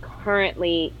now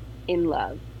currently in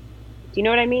love. Do you know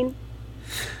what I mean?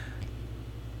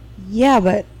 Yeah,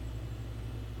 but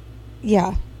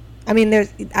yeah. I mean,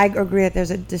 I agree that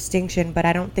there's a distinction, but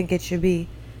I don't think it should be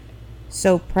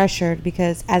so pressured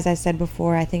because, as I said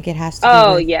before, I think it has to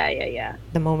do with yeah.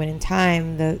 the moment in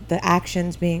time, the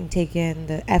actions being taken,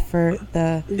 the effort,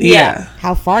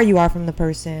 how far you are from the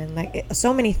person, like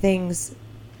so many things.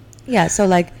 Yeah, so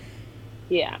like,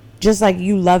 yeah, just like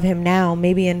you love him now,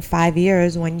 maybe in 5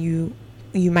 years when you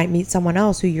might meet someone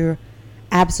else who you're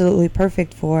absolutely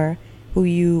perfect for, who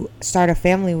you start a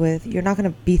family with, you're not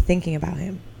going to be thinking about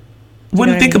him.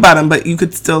 Wouldn't think about him, but you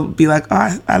could still be like,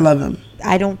 oh, I love him.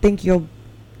 I don't think you'll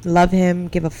love him,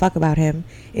 give a fuck about him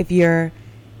if you're,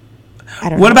 I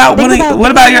don't know.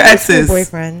 What about your exes?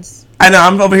 Boyfriends. I know,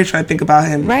 I'm over here trying to think about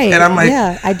him. Right. And I'm like,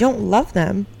 yeah, I don't love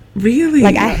them. Really?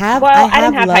 Like I have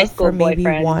didn't have love high school for maybe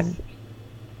boyfriends. one.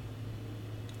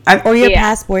 Or your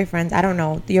past boyfriends, I don't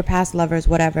know, your past lovers,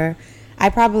 whatever. I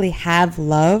probably have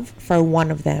love for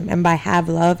one of them. And by have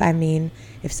love, I mean,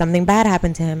 if something bad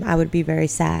happened to him, I would be very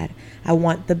sad. I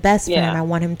want the best for him. I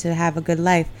want him to have a good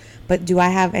life. But do I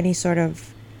have any sort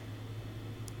of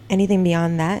anything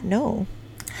beyond that? No.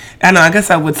 I know. I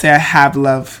guess I would say I have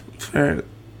love for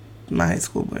my high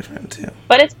school boyfriend, too.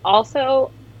 But it's also,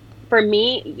 for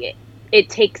me, it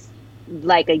takes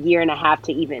like a year and a half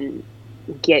to even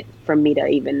get for me to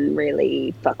even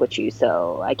really fuck with you.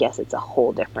 So I guess it's a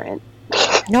whole different...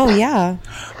 No, yeah.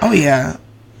 Oh, yeah.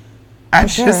 I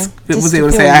just was to able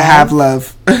to feel say love. I have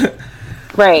love.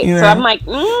 Right. You know? So I'm like,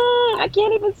 I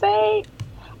can't even say.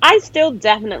 I still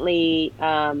definitely,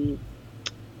 my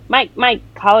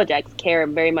college ex care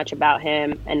very much about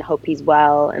him and hope he's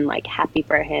well and like happy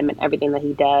for him and everything that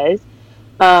he does.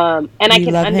 And I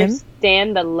can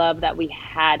understand the love that we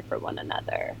had for one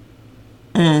another.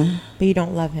 But you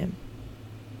don't love him.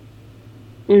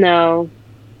 No.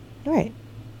 Right.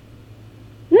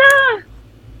 Nah. I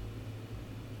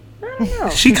don't know. I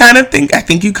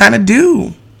think you kind of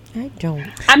do. I don't.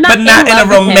 I'm not, but not in a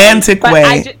romantic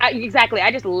way. Exactly.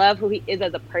 I just love who he is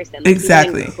as a person. Like,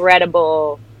 exactly. He's an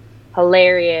incredible,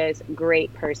 hilarious,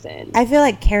 great person. I feel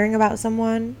like caring about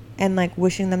someone and like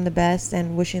wishing them the best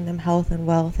and wishing them health and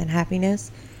wealth and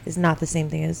happiness is not the same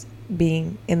thing as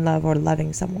being in love or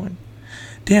loving someone.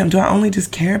 Damn, do I only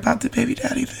just care about the baby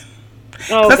daddy then?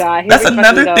 Oh, God. That's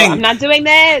another thing. I'm not doing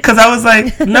this. Because I was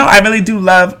like, no, I really do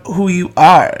love who you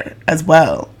are as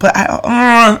well. But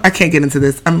I can't get into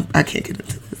this. I can't get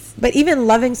into this. But even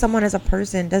loving someone as a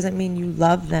person doesn't mean you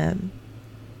love them.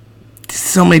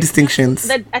 So many distinctions.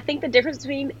 I think the difference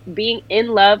between being in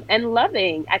love and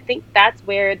loving, I think that's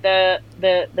where the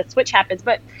switch happens.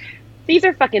 But these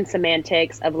are fucking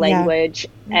semantics of language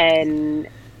and...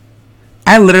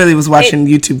 I literally was watching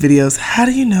YouTube videos. How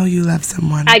do you know you love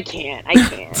someone? I can't.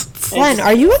 Glenn,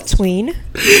 are you a tween?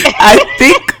 I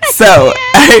think so.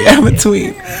 I am a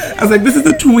tween. I was like, this is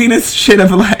the tweenest shit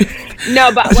of life.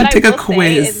 No, but I what should I take a will say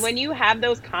quiz. is when you have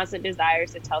those constant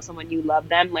desires to tell someone you love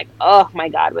them, like, oh my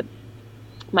God, with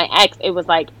my ex, it was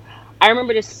like, I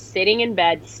remember just sitting in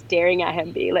bed staring at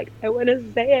him, being like, I want to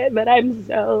say it, but I'm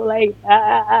so like,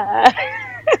 ah.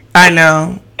 I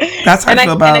know. That's how I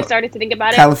feel And I about started to think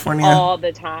about it California. all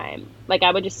the time. Like,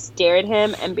 I would just stare at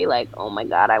him and be like, oh my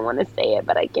God, I want to say it,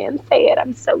 but I can't say it.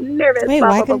 I'm so nervous. Wait, blah,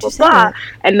 why blah, blah, couldn't blah, you say blah. it?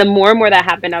 And the more and more that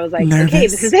happened, I was like, okay, this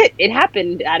Nervous. is it. It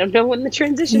happened. I don't know when the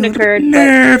transition You're a little bit occurred, but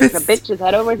nervous. the bitch is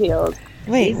head over heels.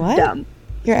 Wait, He's what? dumb.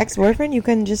 Your ex-boyfriend? You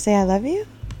couldn't just say I love you?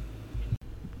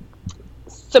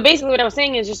 So basically what I was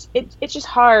saying is just, it's just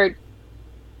hard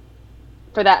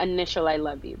for that initial I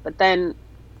love you. But then,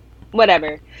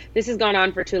 whatever. This has gone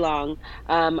on for too long.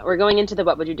 We're going into the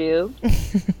what would you do?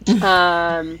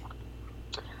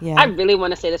 Yeah. I really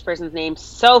want to say this person's name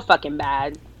so fucking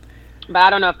bad, but I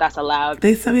don't know if that's allowed.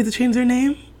 They said we had to change their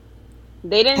name?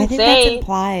 They didn't I think say, that's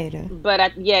implied.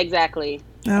 but yeah, exactly.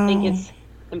 No. I think it's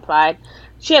implied.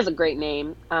 She has a great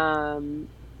name. I'm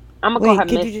gonna call her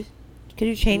Miss. Could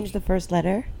you change the first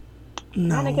letter?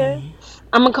 No. Monica.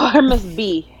 I'm gonna call her Miss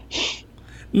B.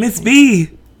 Miss B.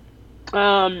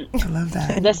 Um, I love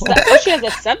that. She has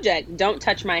a subject. Don't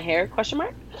touch my hair? ?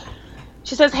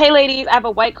 She says, hey ladies, I have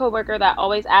a white coworker that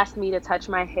always asks me to touch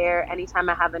my hair anytime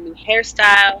I have a new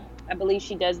hairstyle. I believe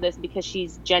she does this because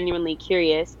she's genuinely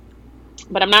curious,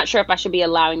 but I'm not sure if I should be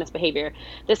allowing this behavior.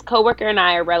 This coworker and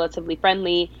I are relatively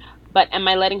friendly, but am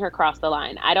I letting her cross the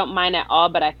line? I don't mind at all,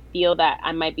 but I feel that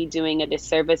I might be doing a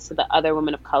disservice to the other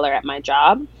women of color at my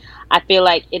job. I feel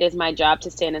like it is my job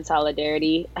to stand in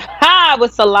solidarity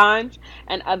with Solange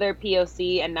and other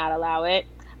POC and not allow it.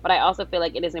 But I also feel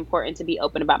like it is important to be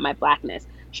open about my blackness.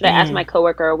 Should I ask my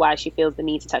coworker why she feels the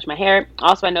need to touch my hair?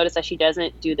 Also, I noticed that she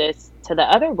doesn't do this to the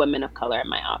other women of color at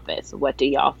my office. What do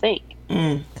y'all think?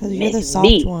 Because you're the Miss soft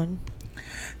B. one.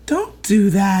 Don't do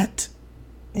that.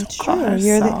 It's Call true. her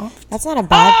You're soft. that's not a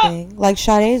bad thing. Like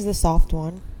Sade is the soft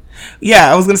one.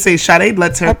 Yeah, I was going to say, Sade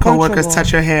lets her coworkers Approachable.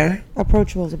 touch her hair.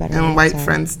 Approachable is a better And word, white sorry.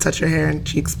 friends touch her hair, and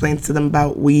she explains to them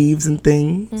about weaves and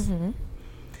things.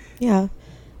 Yeah.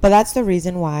 But that's the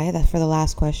reason why, that for the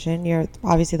last question, you're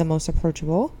obviously the most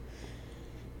approachable.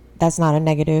 That's not a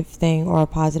negative thing or a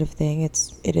positive thing.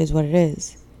 It is what it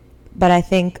is. But I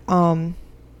think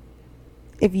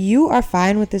if you are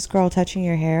fine with this girl touching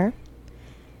your hair,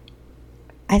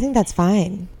 I think that's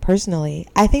fine, personally.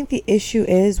 I think the issue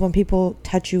is when people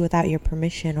touch you without your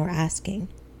permission or asking.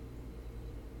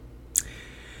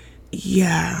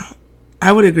 Yeah,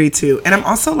 I would agree too. And I'm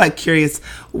also like curious,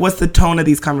 what's the tone of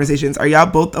these conversations? Are y'all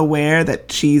both aware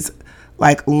that she's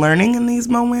like learning in these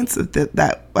moments,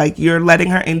 that like you're letting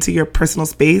her into your personal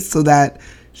space so that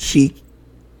she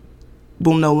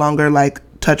will no longer like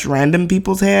touch random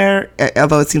people's hair,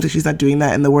 although it seems like she's not doing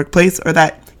that in the workplace, or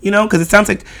that, you know, because it sounds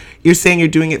like you're saying you're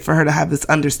doing it for her to have this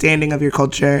understanding of your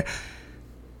culture.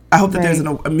 I hope that there's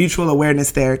a mutual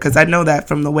awareness there, because I know that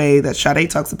from the way that Sade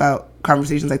talks about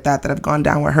conversations like that have gone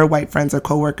down where her white friends or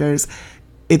coworkers,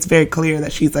 it's very clear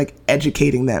that she's like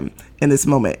educating them in this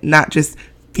moment, not just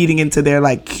feeding into their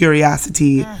like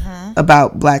curiosity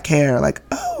about black hair. Like,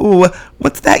 oh,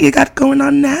 what's that you got going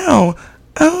on now?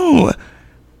 Oh,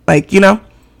 like, you know.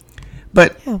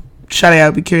 But Yeah. Sade, I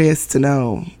would be curious to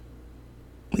know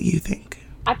what you think.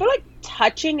 I feel like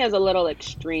touching is a little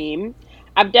extreme.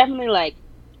 I've definitely like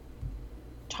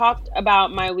talked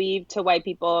about my weave to white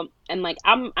people, and like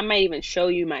I might even show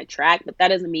you my track, but that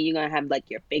doesn't mean you're gonna have like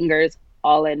your fingers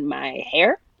all in my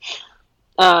hair.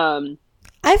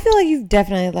 I feel like you've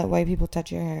definitely let white people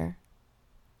touch your hair.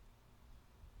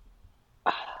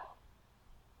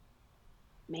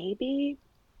 Maybe.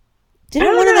 Didn't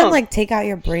I one don't of them know. like take out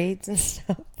your braids and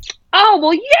stuff? Oh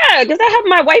well, yeah, because I have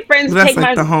my white friends That's take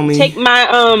like the homie.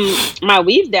 my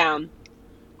weave down,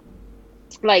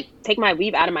 like take my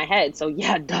weave out of my head. So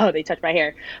yeah, duh, they touch my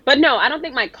hair. But no, I don't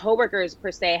think my coworkers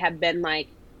per se have been like,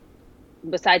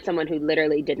 besides someone who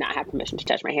literally did not have permission to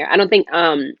touch my hair. I don't think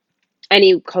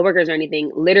any coworkers or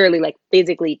anything literally like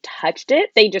physically touched it.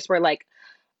 They just were like,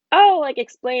 oh, like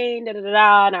explain, da da da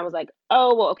da. And I was like,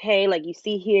 oh, well, okay, like you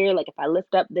see here, like if I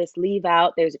lift up this leave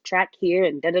out, there's a track here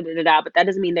and da da da da da. But that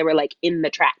doesn't mean they were like in the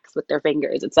tracks with their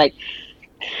fingers. It's like,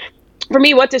 for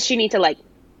me, what does she need to like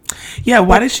Yeah,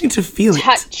 why does she need to feel it?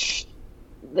 touch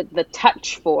the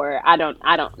touch for? I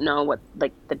don't know what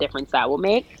like the difference that will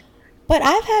make. But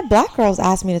I've had black girls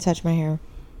ask me to touch my hair.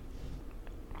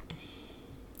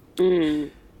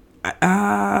 I'm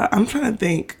trying to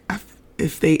think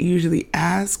if they usually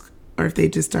ask or if they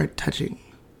just start touching.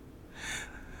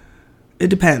 It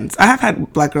depends. I have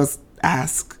had black girls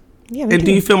ask. Yeah, me And too.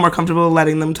 do you feel more comfortable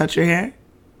letting them touch your hair?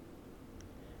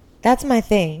 That's my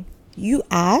thing. You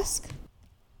ask,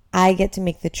 I get to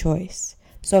make the choice.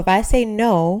 So if I say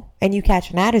no and you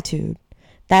catch an attitude,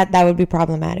 that would be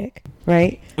problematic,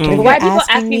 right? But if Why you're people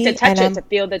asking asking me to touch and it to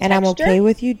feel the and I'm texture? okay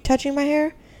with you touching my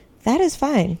hair, that is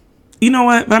fine. You know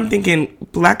what? I'm thinking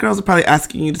black girls are probably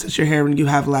asking you to touch your hair when you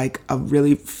have like a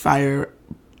really fire,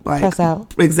 like Press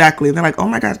out. Exactly. And they're like, oh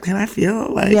my god, can I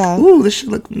feel like, Yeah. ooh, this should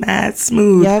look mad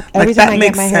smooth. Yep. Like, Every time that I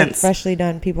makes get my hair sense. freshly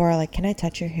done, people are like, "Can I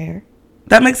touch your hair?"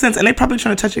 That makes sense. And they're probably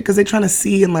trying to touch it because they're trying to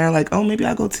see and they're like, oh, maybe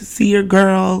I'll go to see your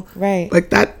girl. Right. Like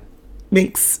that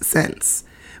makes sense.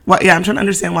 Well, yeah, I'm trying to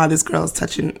understand why this girl is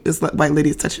touching, this white lady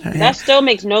is touching her hair. That still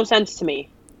makes no sense to me.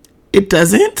 It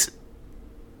doesn't?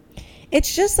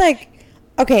 It's just like,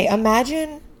 okay,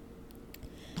 imagine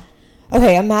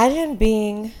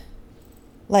being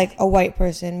like a white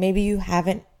person. Maybe you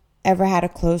haven't ever had a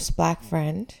close black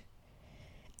friend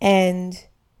and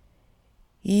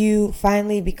you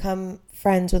finally become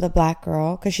friends with a black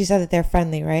girl because she said that they're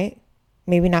friendly, right?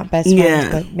 Maybe not best friends,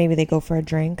 Yeah. but maybe they go for a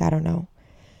drink. I don't know.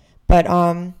 But,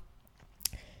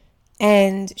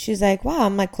 and she's like, wow,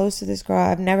 I'm like close to this girl.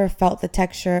 I've never felt the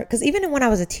texture. Because even when I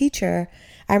was a teacher,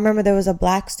 I remember there was a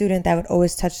black student that would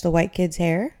always touch the white kid's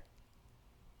hair.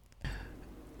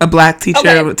 A black teacher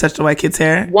Okay. would touch the white kid's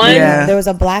hair? One- Yeah. There was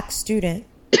a black student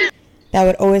that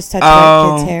would always touch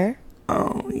white kid's hair.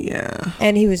 Oh, yeah.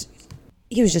 And he was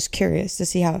just curious to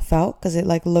see how it felt because it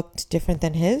like looked different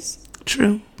than his.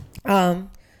 True. And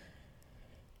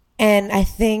I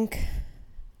think,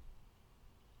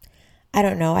 I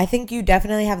don't know. I think you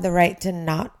definitely have the right to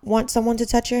not want someone to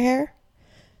touch your hair.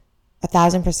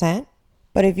 1,000%.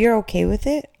 But if you're okay with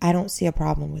it, I don't see a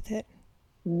problem with it.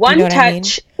 One know what I mean?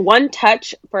 one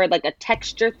touch for like a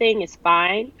texture thing is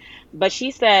fine. But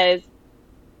she says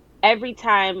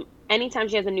anytime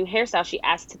she has a new hairstyle, she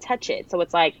asks to touch it. So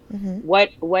it's like,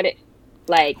 what you What are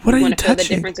want you to feel the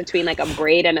touching? difference between like a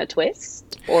braid and a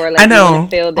twist? Or like I you know.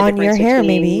 want to feel the On your difference hair,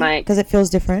 between maybe, like, because it feels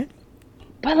different.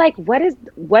 but like what is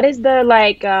the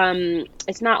like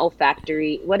it's not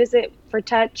olfactory. What is it for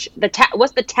touch?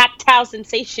 What's the tactile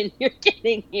sensation you're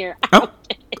getting here? Oh,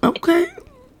 okay.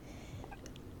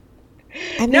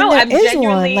 I mean, No, there I'm is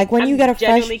genuinely- one. Like when you I'm get a fresh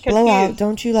genuinely blowout, confused.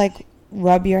 don't you like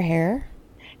rub your hair?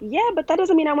 Yeah, but that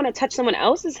doesn't mean I want to touch someone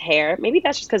else's hair. Maybe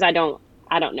that's just because I don't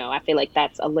know. I feel like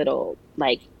that's a little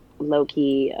like low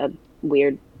key a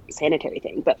weird sanitary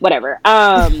thing, but whatever.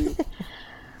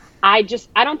 I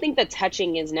don't think the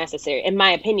touching is necessary in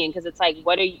my opinion, because it's like,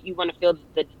 what do you want to feel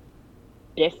the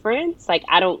difference? Like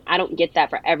I don't get that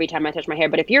for every time I touch my hair.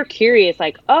 But if you're curious,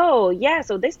 like, oh yeah,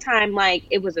 so this time like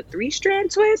it was a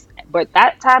 3-strand twist, but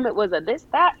that time it was a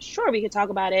that, sure, we could talk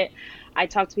about it. I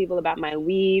talk to people about my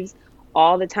weaves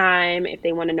all the time. If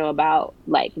they want to know about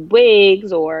like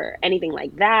wigs or anything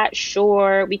like that,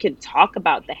 sure, we could talk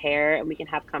about the hair and we can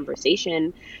have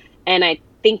conversation. And I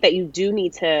think that you do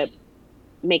need to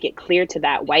make it clear to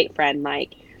that white friend,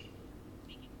 like,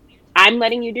 I'm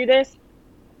letting you do this,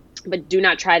 but do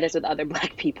not try this with other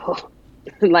black people.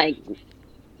 Like,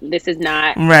 this is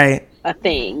not Right. a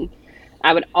thing.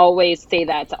 I would always say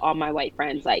that to all my white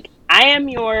friends. Like, I am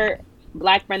your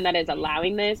black friend that is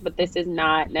allowing this, but this is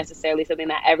not necessarily something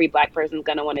that every black person is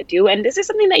going to want to do. And this is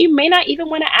something that you may not even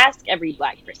want to ask every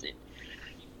black person.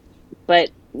 But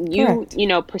Correct. you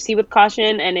know, proceed with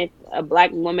caution. And if a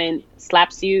black woman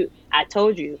slaps you, I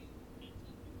told you.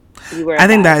 You were. I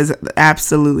think that advised. is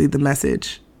absolutely the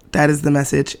message. That is the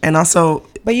message. And also,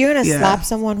 But you're gonna Yeah. slap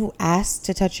someone who asks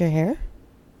to touch your hair?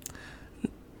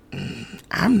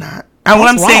 I'm not. And what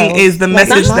I'm That's saying wild. is the Like,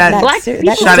 message not that black ser- people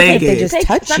that's Sade different if they gave. just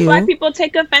touch some you. black people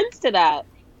take offense to that.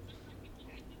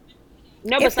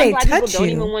 No, but If some they black people touch don't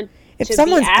you, even want if to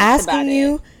someone's be asked about asking it.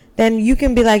 you, then you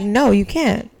can be like, no, you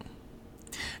can't.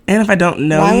 And if I don't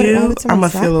know Why would you, someone I'm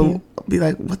slap gonna you? be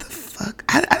like, what the fuck?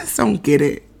 I just don't get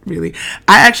it, really.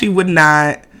 I actually would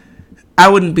not. I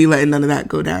wouldn't be letting none of that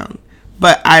go down.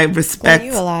 But I respect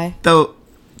you a lie. the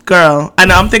girl. I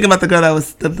know. I'm thinking about the girl that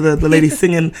was the lady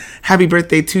singing "Happy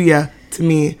Birthday to Ya" to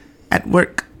me at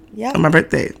work Yeah. on my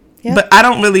birthday. Yeah. But I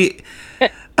don't really.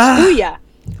 Booyah.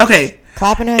 Okay.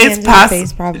 Clapping her It's hands in her possi-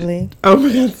 face, probably. Oh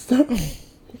my god, stop.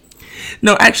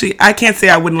 No, actually, I can't say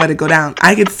I wouldn't let it go down.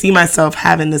 I could see myself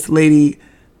having this lady.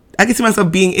 I could see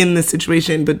myself being in this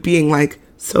situation, but being like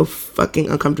so fucking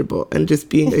uncomfortable and just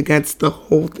being against the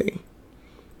whole thing.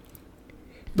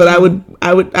 But I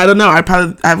don't know.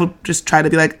 I would just try to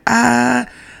be like, and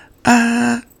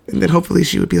then hopefully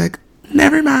she would be like,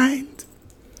 never mind.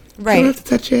 I don't Right. have to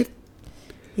touch it.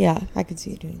 Yeah, I could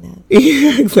see you doing that.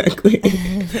 Yeah, exactly.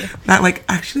 Not like,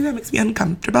 actually, that makes me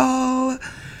uncomfortable.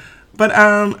 But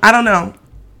I don't know.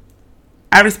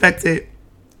 I respect it.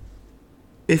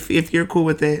 If you're cool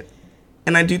with it.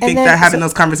 And I do think then- that having so-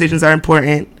 those conversations are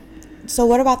important. So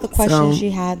what about the question So- she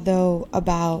had though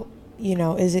about, you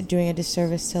know, is it doing a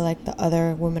disservice to like the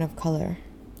other women of color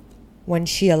when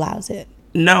she allows it?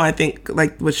 No, I think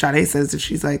like what Sade says, if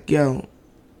she's like, yo,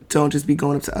 don't just be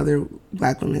going up to other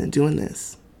black women and doing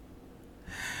this.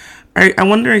 I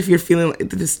wonder if you're feeling like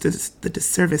the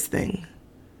disservice thing.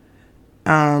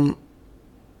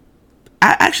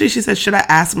 Actually, she said, should I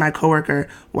ask my coworker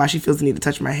why she feels the need to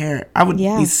touch my hair? I would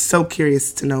Yeah. be so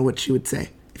curious to know what she would say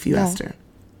if you Yeah. asked her.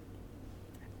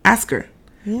 Ask her.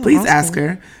 Yeah, Please ask ask her.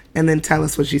 her and then tell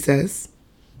us what she says.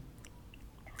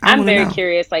 I I'm wanna very know.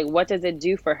 curious. Like, what does it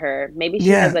do for her? Maybe she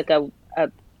Yeah. has like a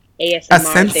ASMR A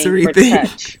sensory thing for thing.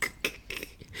 touch.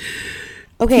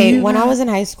 Okay, You when I know- was in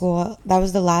high school, that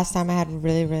was the last time I had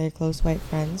really, really close white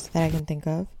friends that I can think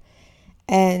of.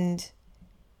 And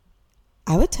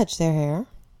I would touch their hair.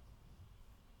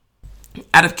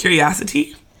 Out of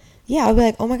curiosity? Yeah, I'd be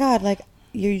like, oh my God, like,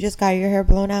 you just got your hair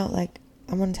blown out. Like,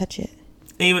 I'm going to touch it.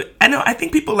 I know. I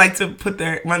think people like to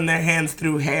run their hands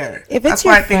through hair. If it's That's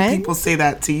your why I think friend- people say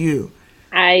that to you.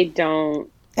 I don't.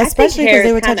 Especially I think 'cause hair they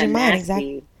is were kinda touching mine,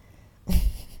 nasty,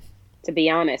 to be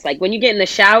honest, like when you get in the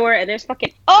shower and there's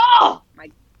fucking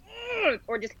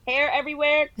or just hair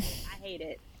everywhere. I hate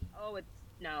it. Oh, it's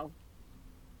no.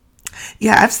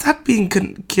 Yeah, I've stopped being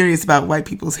curious about white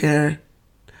people's hair.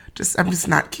 I'm just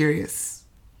not curious.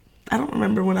 I don't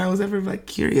remember when I was ever like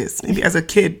curious. Maybe as a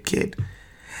kid.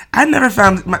 I never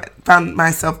found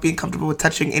myself being comfortable with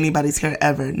touching anybody's hair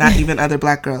ever, not even other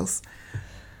black girls.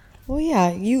 Well,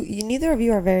 yeah, you neither of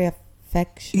you are very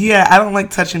affectionate. Yeah, I don't like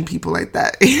touching people like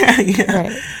that. yeah.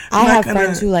 Right. I I'm not have gonna-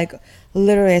 friends who, like,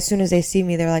 literally, as soon as they see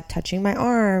me, they're, like, touching my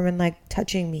arm and, like,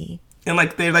 touching me. And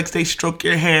like they stroke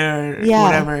your hair or Yeah.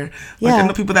 whatever. Like Yeah. I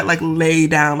know people that like lay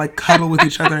down, like cuddle with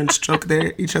each other and stroke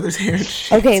each other's hair and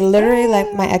shit. Okay, literally,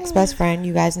 like, my ex-best friend,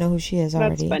 you guys know who she is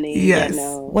already. That's funny. Yes. Yeah,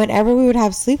 no. Whenever we would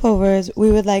have sleepovers,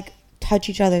 we would, like, touch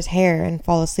each other's hair and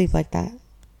fall asleep like that.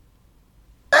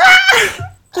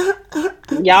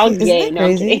 Y'all Isn't gay. that No, I'm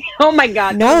crazy? kidding. Oh my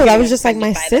god. No, I'm that getting was just, like, my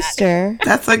offended by that. sister.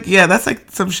 That's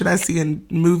like some shit I see in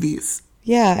movies.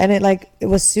 Yeah, and it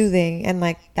was soothing, and,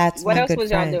 like, that's What my else good was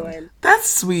friend. y'all doing? That's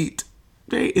sweet.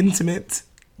 Very intimate.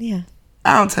 Yeah.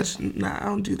 I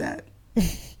don't do that.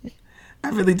 I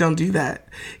really don't do that.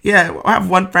 Yeah, I have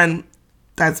one friend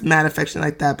that's mad affectionate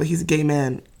like that, but he's a gay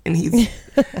man and he's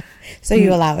So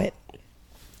you allow it.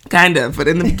 kind of. But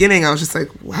in the beginning, I was just like,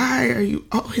 why are you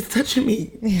always touching me?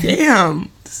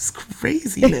 Damn, this is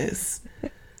craziness.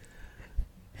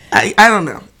 I don't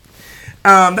know.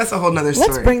 That's a whole nother story.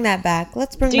 Let's bring that back.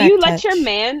 Let's bring Do back you let touch. your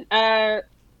man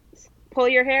pull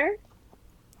your hair?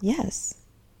 Yes.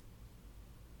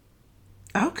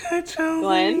 Okay, Josie.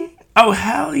 Glenn? Oh,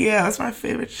 hell yeah. That's my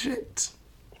favorite shit.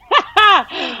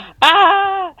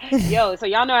 Yo, so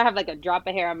y'all know I have like a drop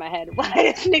of hair on my head. Why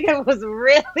this nigga was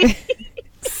really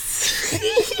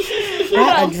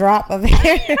Not a drop of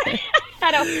hair.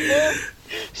 had a full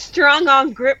strong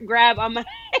on grip grab on my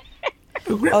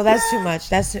Oh, that's too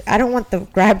much. I don't want the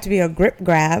grab to be a grip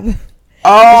grab.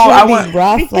 Oh, I It want. be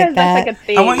rough because like that's that. like a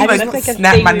thing. I want you, that's like, like a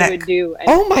snap thing my we neck. would do. And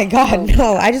Oh my god,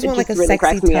 no! I just It want like a just really sexy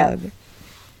cracks me up. tug.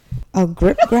 A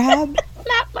grip grab.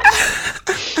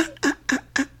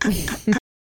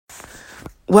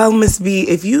 Well, Miss B,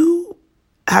 if you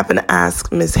happen to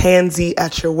ask Miss Hansy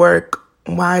at your work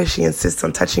why she insists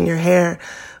on touching your hair,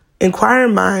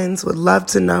 inquiring minds would love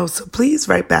to know. So please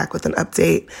write back with an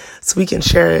update so we can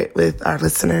share it with our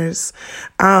listeners.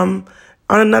 On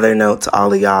another note to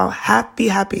all of y'all, happy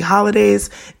holidays.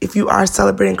 If you are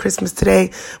celebrating Christmas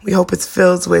today, we hope it's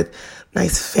filled with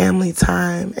nice family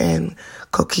time and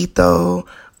coquito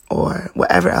or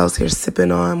whatever else you're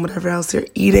sipping on, whatever else you're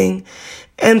eating.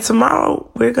 And tomorrow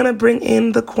we're going to bring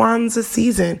in the Kwanzaa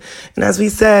season. And as we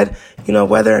said,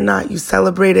 whether or not you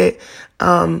celebrate it,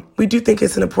 we do think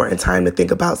it's an important time to think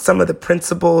about some of the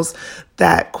principles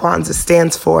that Kwanzaa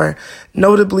stands for.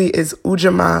 Notably is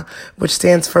Ujamaa, which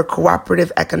stands for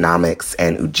cooperative economics,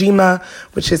 and Ujima,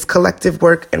 which is collective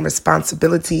work and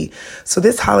responsibility. So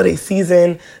this holiday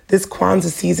season, this Kwanzaa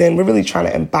season, we're really trying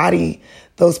to embody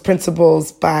those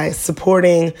principles by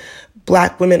supporting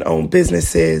Black women-owned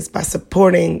businesses, by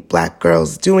supporting Black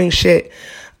girls doing shit.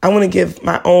 I want to give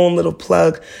my own little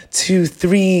plug to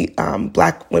 3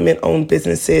 Black women-owned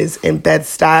businesses in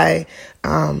Bed-Stuy.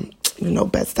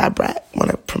 Bed-Stuy brat, want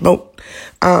to promote.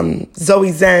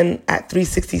 Zoe Zen at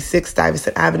 366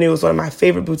 Stuyvesant Avenue is one of my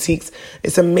favorite boutiques.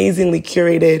 It's amazingly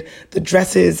curated. The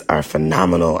dresses are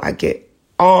phenomenal. I get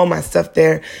all my stuff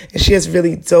there. And she has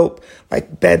really dope,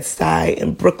 like Bed-Stuy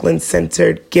and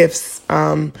Brooklyn-centered gifts,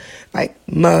 like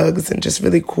mugs and just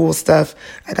really cool stuff.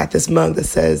 I got this mug that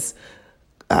says,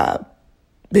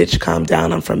 Bitch Calm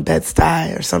Down, I'm from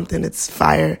Bed-Stuy or something. It's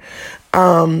fire.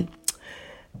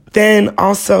 Then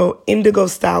also Indigo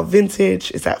Style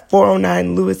Vintage is at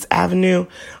 409 Lewis Avenue.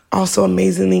 Also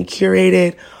amazingly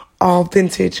curated, all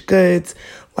vintage goods,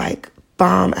 like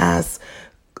bomb ass,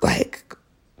 like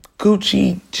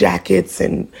Gucci jackets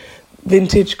and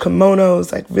vintage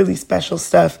kimonos, like really special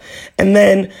stuff. And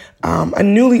then a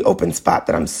newly opened spot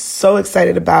that I'm so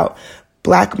excited about,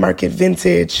 Black Market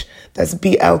Vintage, that's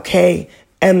BLK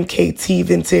MKT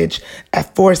Vintage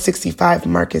at 465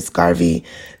 Marcus Garvey,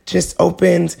 just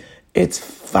opened. It's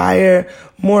fire,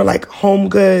 more like home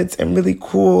goods and really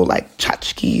cool like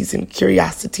tchotchkes and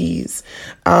curiosities.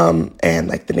 And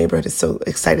like the neighborhood is so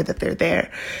excited that they're there.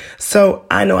 So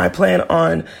I know I plan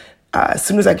on, as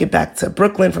soon as I get back to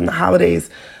Brooklyn from the holidays,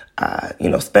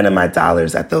 spending my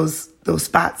dollars at those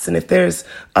spots. And if there's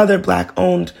other Black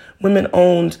owned, women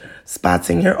owned spots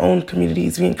in your own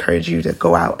communities, we encourage you to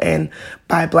go out and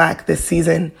buy Black this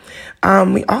season.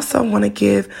 We also want to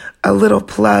give a little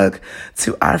plug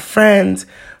to our friend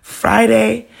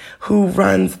Friday, who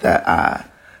runs the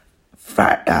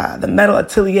Metal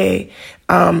Atelier,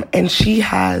 and she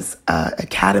has an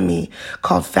academy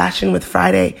called Fashion with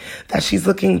Friday that she's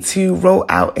looking to roll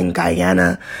out in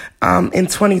Guyana in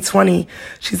 2020.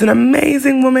 She's an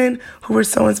amazing woman who we're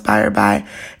so inspired by,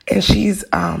 and she's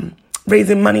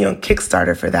raising money on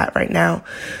Kickstarter for that right now.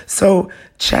 So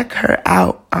check her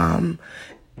out on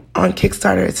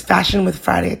Kickstarter. It's Fashion with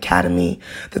Friday Academy,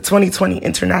 the 2020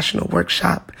 International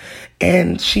Workshop,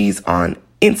 and she's on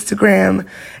Instagram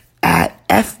at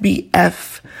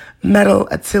FBF Metal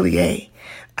Atelier.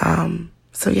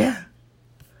 So yeah,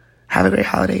 have a great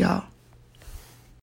holiday, y'all.